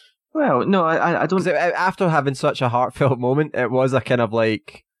 Well, no, I don't. After having such a heartfelt moment, it was a kind of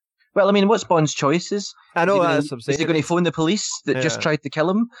like. Well, I mean, what's Bond's choices? I know that's what I'm saying. Is he going to phone the police that just tried to kill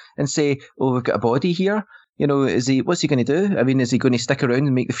him and say, "Oh, we've got a body here"? You know, what's he going to do? I mean, is he going to stick around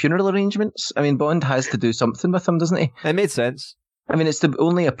and make the funeral arrangements? I mean, Bond has to do something with him, doesn't he? It made sense. I mean, it's the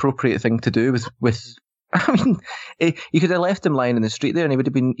only appropriate thing to do with I mean, you could have left him lying in the street there and he would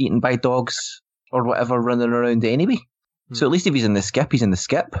have been eaten by dogs or whatever running around anyway. So at least if he's in the skip, he's in the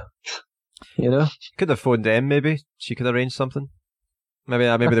skip. You know? Could have phoned Em, maybe. She could arrange something. Maybe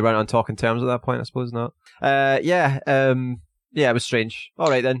they weren't on talking terms at that point, I suppose not. Yeah, it was strange. All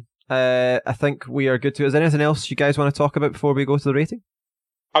right, then. I think we are good to... Is there anything else you guys want to talk about before we go to the rating?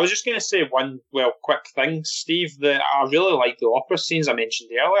 I was just going to say one, quick thing, Steve, that I really like the opera scenes I mentioned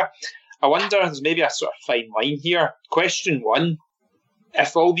earlier. I wonder, there's maybe a sort of fine line here. Question one,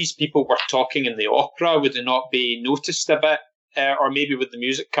 if all these people were talking in the opera, would it not be noticed a bit? Or maybe would the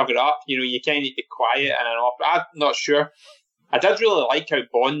music cover it up? You know, you kind of need to be quiet in an opera. I'm not sure. I did really like how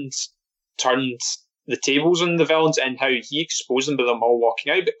Bond turned the tables on the villains and how he exposed them with them all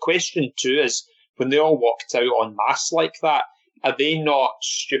walking out. But question two is, when they all walked out en masse like that, are they not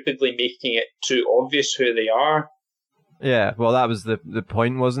stupidly making it too obvious who they are? Yeah, well, that was the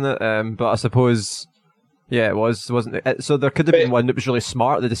point, wasn't it? But I suppose, yeah, it was, wasn't it? So there could have been one that was really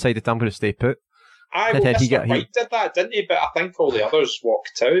smart that decided, I'm going to stay put. Mr. White did that, didn't he? But I think all the others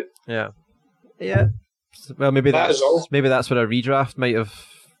walked out. Yeah. Yeah. Well, maybe that's where a redraft might have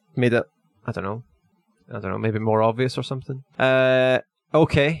made it, I don't know, maybe more obvious or something.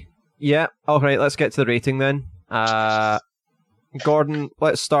 Okay. Yeah, alright, let's get to the rating then. Gordon,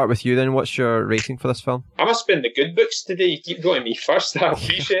 let's start with you then. What's your rating for this film? I must be in the good books today. You keep going to me first. I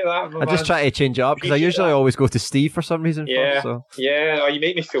appreciate that. I just try to change it up because I usually always go to Steve for some reason. Yeah, first, so. Yeah. Oh, you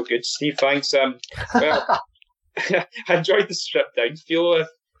make me feel good, Steve. Thanks. Well, I enjoyed the stripped down feel of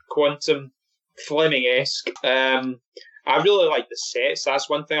Quantum, Fleming-esque. I really like the sets. That's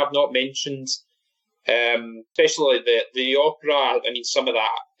one thing I've not mentioned. Especially the opera. I mean, some of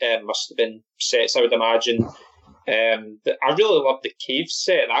that must have been sets, I would imagine. I really loved the cave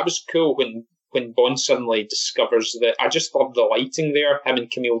set. That was cool when Bond suddenly discovers that. I just love the lighting there. Him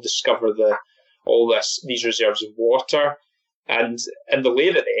and Camille discover these reserves of water, and the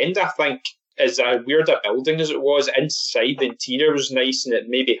layer at the end, I think, as weird a building as it was, inside the interior was nice, and it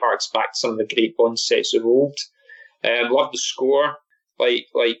maybe harks back to some of the great Bond sets of old. Love the score, like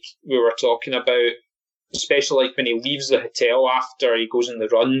we were talking about. Especially like when he leaves the hotel after he goes on the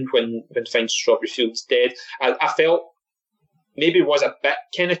run when finds Strawberry Fields dead. I felt maybe it was a bit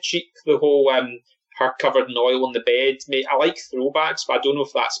kind of cheap, the whole her covered in oil on the bed. I like throwbacks, but I don't know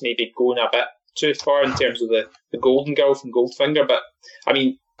if that's maybe going a bit too far in terms of the Golden Girl from Goldfinger. But I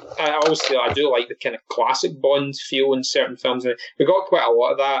mean, I do like the kind of classic Bond feel in certain films. We got quite a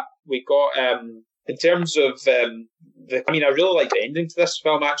lot of that. We got in terms of I really like the ending to this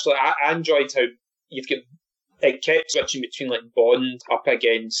film. Actually, I enjoyed how it kept switching between like Bond up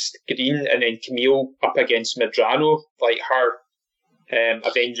against Green and then Camille up against Medrano, like her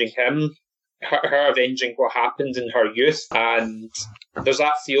avenging him, her avenging what happened in her youth. And there's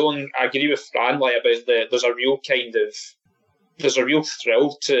that feeling, I agree with Fran, like about there's a real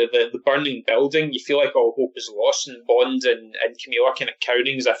thrill to the burning building. You feel like all hope is lost, and Bond and Camille are kind of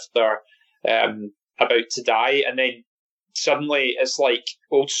cowering as if they're about to die, and then suddenly it's like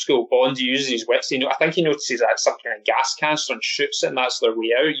old school Bond. He uses his wits. I think he notices that some kind of gas canister and shoots it, and that's their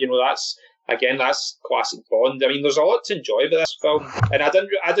way out. That's classic Bond. I mean, there's a lot to enjoy about this film, and I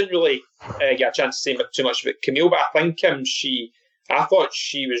didn't really get a chance to say too much about Camille, but I think I thought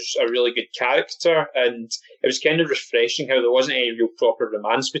she was a really good character, and it was kind of refreshing how there wasn't any real proper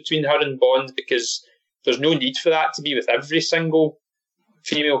romance between her and Bond, because there's no need for that to be with every single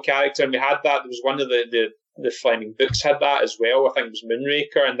female character, and we had that. There was one of the Fleming books had that as well. I think it was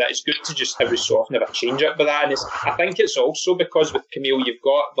Moonraker, and that it's good to just every so often have a change up with that. And I think it's also because with Camille you've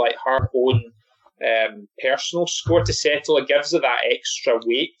got like her own personal score to settle. It gives it that extra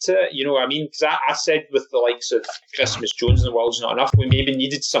weight to it. You know what I mean? Because I said with the likes of Christmas Jones and The World's Not Enough, we maybe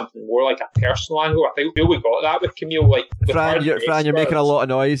needed something more like a personal angle. I think we got that with Camille. Like Fran, you're making a lot of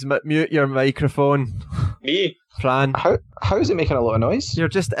noise. Mute your microphone. Me? Fran, how is it making a lot of noise? You're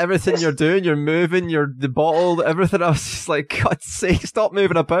just everything you're doing. You're moving. You're the bottle. Everything else. Just like, God's sake, stop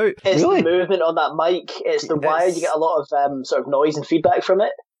moving about. It's really? The movement on that mic. It's the wire. You get a lot of sort of noise and feedback from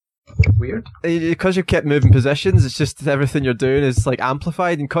it. Weird. Because you kept moving positions, it's just everything you're doing is like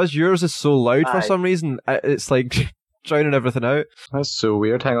amplified, and because yours is so loud for some reason, it's like drowning everything out. That's so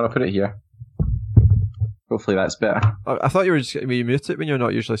weird. Hang on, I'll put it here. Hopefully that's better. I thought you mute it when you're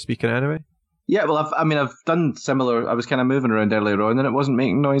not usually speaking anyway. Yeah, well, I've done similar. I was kind of moving around earlier on, and it wasn't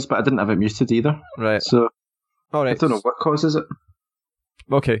making noise, but I didn't have it muted either. Right. So, all right. I don't know what causes it.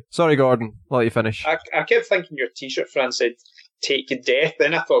 Okay, sorry, Gordon. I'll let you finish. I kept thinking your T-shirt, Fran, said "Take Death."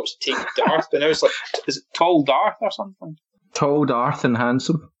 Then I thought it was "Take Darth," and I was like, "Is it Tall Darth or something?" Tall, Darth, and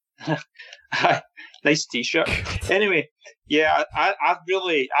handsome. Nice t-shirt. Anyway, yeah, I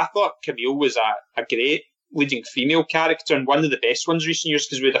thought Camille was a great leading female character and one of the best ones recent years,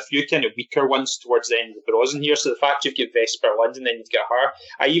 because we had a few kind of weaker ones towards the end of the Brosnan here. So the fact you've got Vesper Lynd and then you've got her,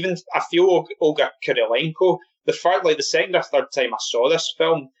 I feel Olga Kurylenko. The second or third time I saw this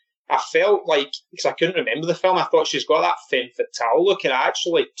film, I felt like, because I couldn't remember the film, I thought she's got that femme fatale look, and it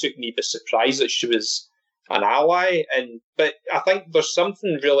actually took me by surprise that she was an ally. But I think there's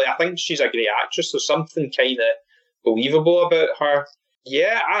something really, I think she's a great actress. There's something kind of believable about her.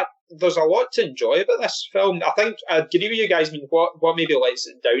 Yeah, there's a lot to enjoy about this film. I think I agree with you guys. I mean, what maybe lets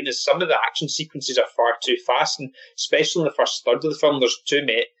it down is some of the action sequences are far too fast, and especially in the first third of the film, there's too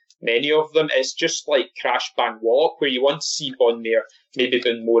many of them. It's just like Crash Bang Wallop, where you want to see Bond there maybe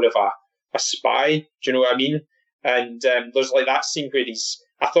being more of a spy. Do you know what I mean? And there's like that scene where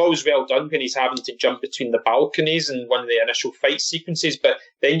I thought it was well done when he's having to jump between the balconies in one of the initial fight sequences, but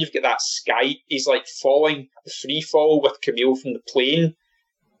then you've got that sky, he's like falling, the free fall with Camille from the plane.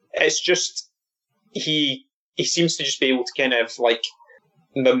 It's just, he seems to just be able to kind of like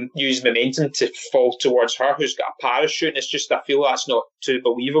use momentum to fall towards her, who's got a parachute, and it's just, I feel that's not too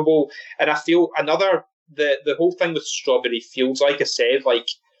believable. And I feel the whole thing with Strawberry Fields, like I said, like,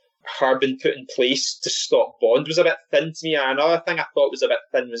 her being put in place to stop Bond was a bit thin to me. And another thing I thought was a bit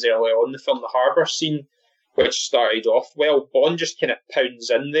thin was earlier on in the film, the harbour scene, which started off well. Bond just kind of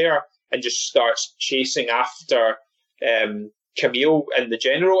pounds in there and just starts chasing after Camille and the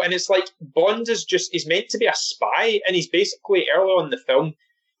general. And it's like, Bond he's meant to be a spy, and he's basically, early on in the film,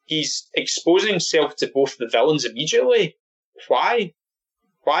 he's exposing himself to both the villains immediately. Why?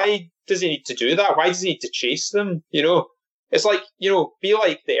 Why does he need to do that? Why does he need to chase them? You know? It's like, be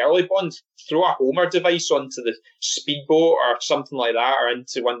like the early Bond, throw a Homer device onto the speedboat or something like that, or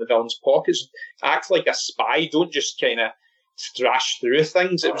into one of the villain's pockets. Act like a spy. Don't just kind of thrash through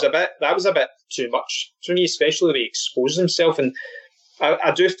things. That was a bit too much for me, especially the way he exposed himself. And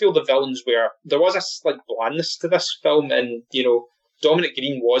I do feel the villains there was a slight blandness to this film, and Dominic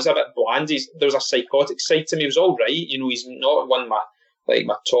Green was a bit bland. There was a psychotic side to him. He was all right. He's not one of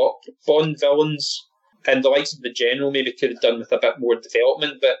my top Bond villains. And the likes of the General maybe could have done with a bit more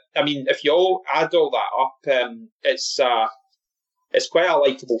development. But, I mean, if you all add all that up, it's quite a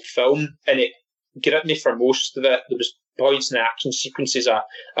likeable film, and it gripped me for most of it. There was points in the action sequences I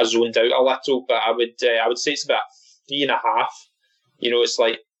zoned out a little, but I would say it's about 3.5. It's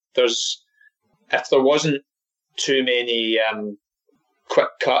like if there wasn't too many quick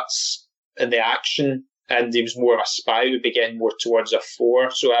cuts in the action, and he was more of a spy, we'd be getting more towards a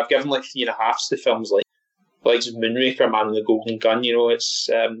 4. So I've given like 3.5 to films like Moonraker, Man with the Golden Gun. It's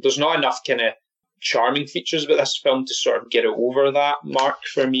there's not enough kind of charming features about this film to sort of get it over that mark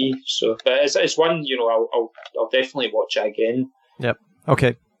for me. So, but it's one I'll definitely watch it again. Yep.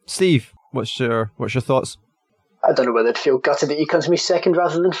 Okay, Steve, what's your thoughts? I don't know whether I'd feel gutted that he comes to me second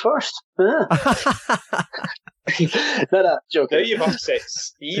rather than first. No, joking. Now you've upset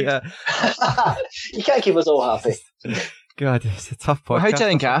Steve. Yeah. You can't keep us all happy. God, it's a tough podcast. Well, how do you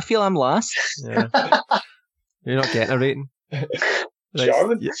think I feel? I'm last. Yeah. You're not getting a rating.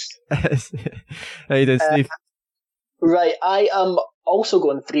 Charming. How you doing, Steve? Right, I am also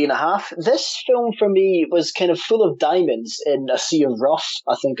going 3.5. This film for me was kind of full of diamonds in a sea of rough,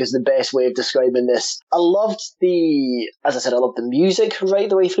 I think is the best way of describing this. I loved the music right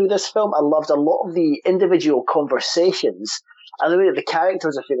the way through this film. I loved a lot of the individual conversations, and the way that the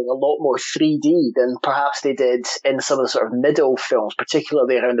characters are feeling a lot more 3D than perhaps they did in some of the sort of middle films,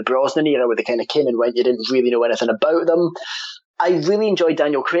 particularly around the Brosnan era, where they kind of came and went, you didn't really know anything about them. I really enjoyed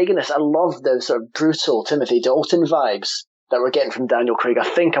Daniel Craig in this. I love the sort of brutal Timothy Dalton vibes that we're getting from Daniel Craig. I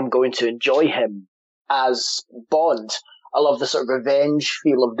think I'm going to enjoy him as Bond. I love the sort of revenge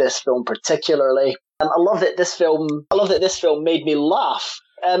feel of this film particularly. I love that this film made me laugh.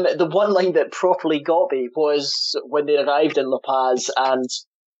 The one line that properly got me was when they arrived in La Paz and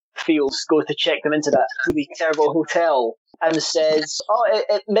Fields goes to check them into that really terrible hotel and says,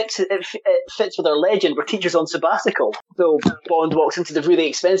 it fits with our legend, we're teachers on sabbatical. So Bond walks into the really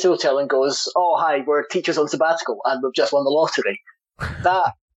expensive hotel and goes, oh, hi, we're teachers on sabbatical and we've just won the lottery.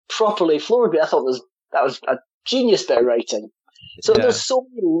 That properly floored me. I thought that was a genius bit of writing. So there's so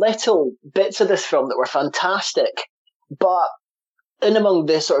many little bits of this film that were fantastic, but in among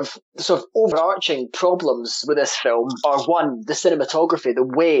the sort of overarching problems with this film are, one, the cinematography, the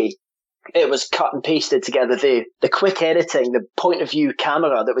way it was cut and pasted together, the quick editing, the point of view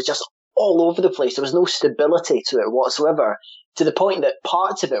camera that was just all over the place. There was no stability to it whatsoever, to the point that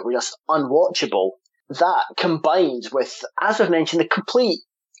parts of it were just unwatchable. That combined with, as I've mentioned, the complete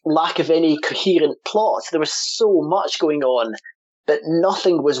lack of any coherent plot. There was so much going on that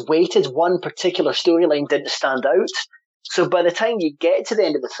nothing was weighted. One particular storyline didn't stand out. So by the time you get to the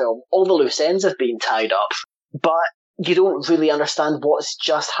end of the film, all the loose ends have been tied up, but you don't really understand what's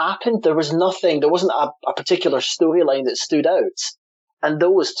just happened. There wasn't a particular storyline that stood out. And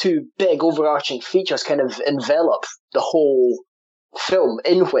those two big overarching features kind of envelop the whole film,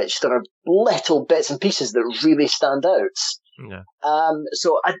 in which there are little bits and pieces that really stand out. Yeah.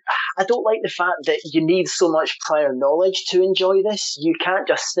 So I don't like the fact that you need so much prior knowledge to enjoy this. You can't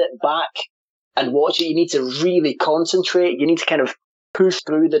just sit back and watch it. You need to really concentrate. You need to kind of push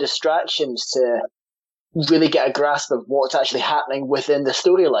through the distractions to really get a grasp of what's actually happening within the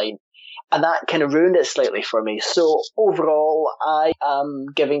storyline. And that kind of ruined it slightly for me. So overall, I am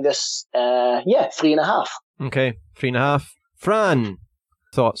giving this, 3.5. Okay, 3.5. Fran,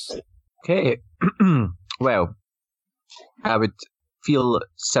 thoughts? Okay. Well, I would feel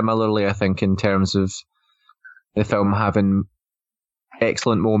similarly, I think, in terms of the film having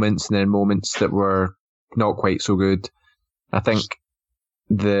excellent moments and then moments that were not quite so good. I think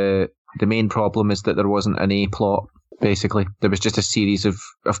the main problem is that there wasn't an A plot, basically. There was just a series of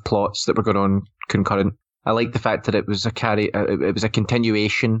plots that were going on concurrent. I like the fact that it was a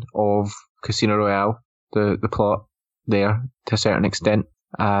continuation of Casino Royale, the plot there to a certain extent.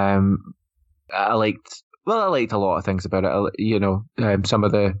 I liked a lot of things about it.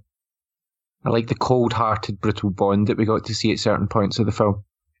 I like the cold-hearted, brutal Bond that we got to see at certain points of the film.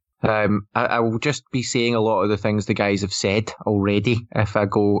 I will just be saying a lot of the things the guys have said already if I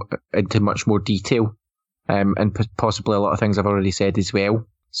go into much more detail, and possibly a lot of things I've already said as well.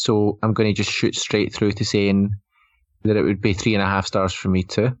 So I'm going to just shoot straight through to saying that it would be 3.5 stars for me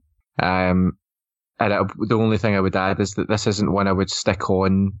too. And the only thing I would add is that this isn't one I would stick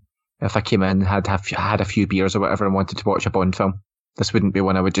on if I came in and had a few beers or whatever and wanted to watch a Bond film. This wouldn't be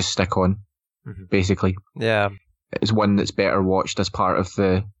one I would just stick on, basically. Yeah. It's one that's better watched as part of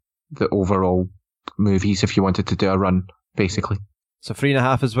the overall movies if you wanted to do a run, basically. So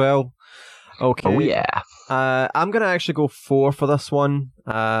 3.5 as well. Okay. Oh, yeah. I'm going to actually go 4 for this one.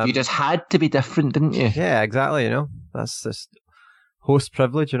 You just had to be different, didn't you? Yeah, exactly, That's just host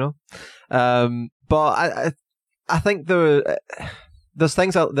privilege, But I think there's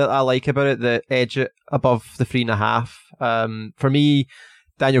things that I like about it that edge it above the 3.5. For me,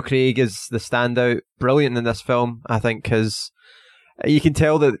 Daniel Craig is the standout, brilliant in this film, I think, because you can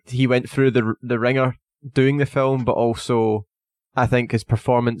tell that he went through the ringer doing the film, but also I think his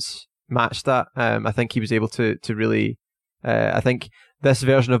performance matched that. I think he was able to really, I think this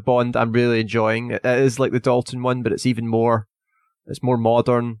version of Bond I'm really enjoying. It is like the Dalton one, but it's more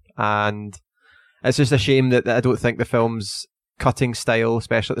modern, and it's just a shame that I don't think the film's cutting style,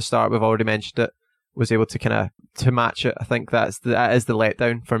 especially at the start, we've already mentioned it, was able to kind of to match it. I think that is the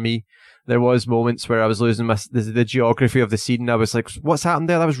letdown for me. There was moments where I was losing the geography of the scene. I was like, what's happened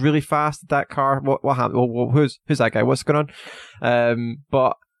there? That was really fast. That car, what happened? Well, who's that guy? What's going on?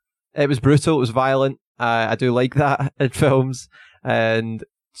 But it was brutal. It was violent. I do like that in films. And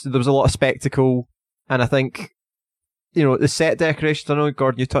so there was a lot of spectacle. And I think, the set decorations, I know,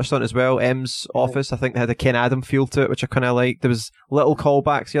 Gordon, you touched on it as well. M's office, I think they had a Ken Adam feel to it, which I kind of liked. There was little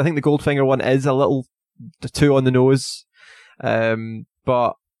callbacks. I think the Goldfinger one is a little too on the nose. So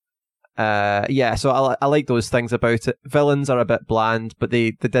I like those things about it. Villains are a bit bland, but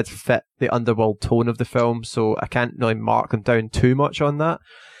they did fit the underworld tone of the film, so I can't really mark them down too much on that.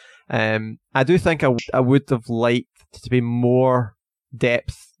 I do think I would have liked to be more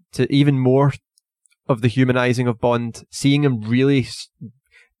depth, to even more of the humanizing of Bond, seeing him really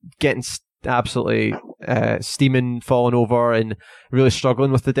getting absolutely steaming, falling over, and really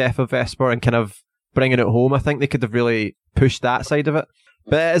struggling with the death of Vesper and kind of bringing it home. I think they could have really pushed that side of it.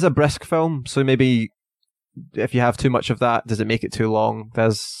 But it is a brisk film, so maybe if you have too much of that, does it make it too long?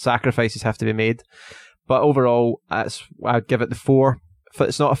 There's sacrifices have to be made. But overall, I'd give it the 4.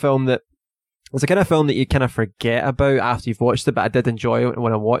 It's not a film that... It's a kind of film that you kind of forget about after you've watched it, but I did enjoy it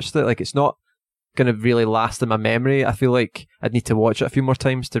when I watched it. Like, it's not going to really last in my memory. I feel like I'd need to watch it a few more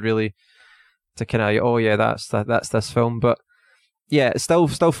times to kind of, oh yeah, that's this film. But yeah, it's still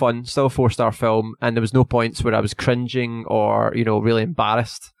fun, still a 4-star film, and there was no points where I was cringing or, really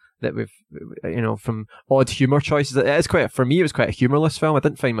embarrassed that from odd humour choices. For me, it was quite a humourless film. I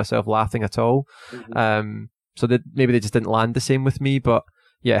didn't find myself laughing at all. Mm-hmm. So maybe they just didn't land the same with me, but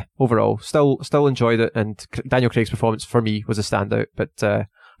yeah, overall, still enjoyed it, and Daniel Craig's performance for me was a standout, but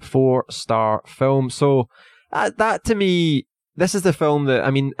 4-star film. So that to me, this is the film that, I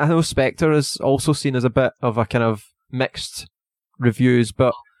know Spectre is also seen as a bit of a kind of mixed reviews,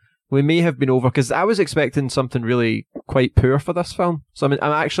 but we may have been over, because I was expecting something really quite poor for this film. So I'm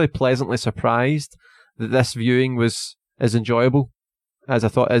actually pleasantly surprised that this viewing was as enjoyable as I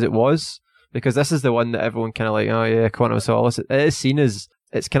thought as it was, because this is the one that everyone kind of like, oh yeah, Quantum of Solace. It is seen as,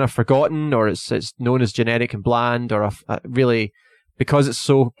 it's kind of forgotten, or it's known as generic and bland, or really, because it's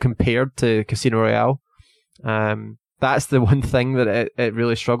so compared to Casino Royale. That's the one thing that it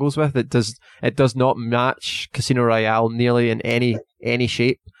really struggles with. It does not match Casino Royale nearly in any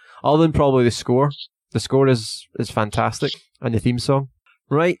shape, other than probably the score. The score is fantastic, and the theme song.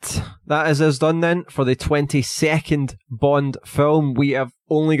 Right, that is us done then for the 22nd Bond film. We have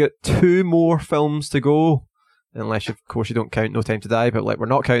only got 2 more films to go, unless of course you don't count No Time to Die, but like we're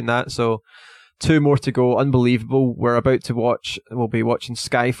not counting that, so 2 more to go. Unbelievable. We'll be watching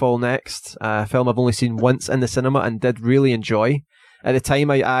Skyfall next, a film I've only seen once in the cinema and did really enjoy. At the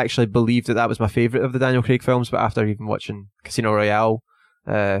time, I actually believed that was my favourite of the Daniel Craig films, but after even watching Casino Royale,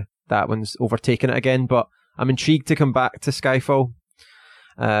 that one's overtaken it again. But I'm intrigued to come back to Skyfall.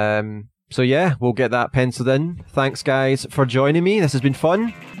 So yeah, we'll get that penciled in. Thanks guys for joining me. This has been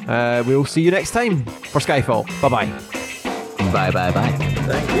fun. We'll see you next time for Skyfall. Bye-bye. Bye.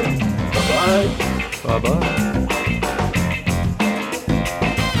 Thank you. Bye-bye. Bye-bye.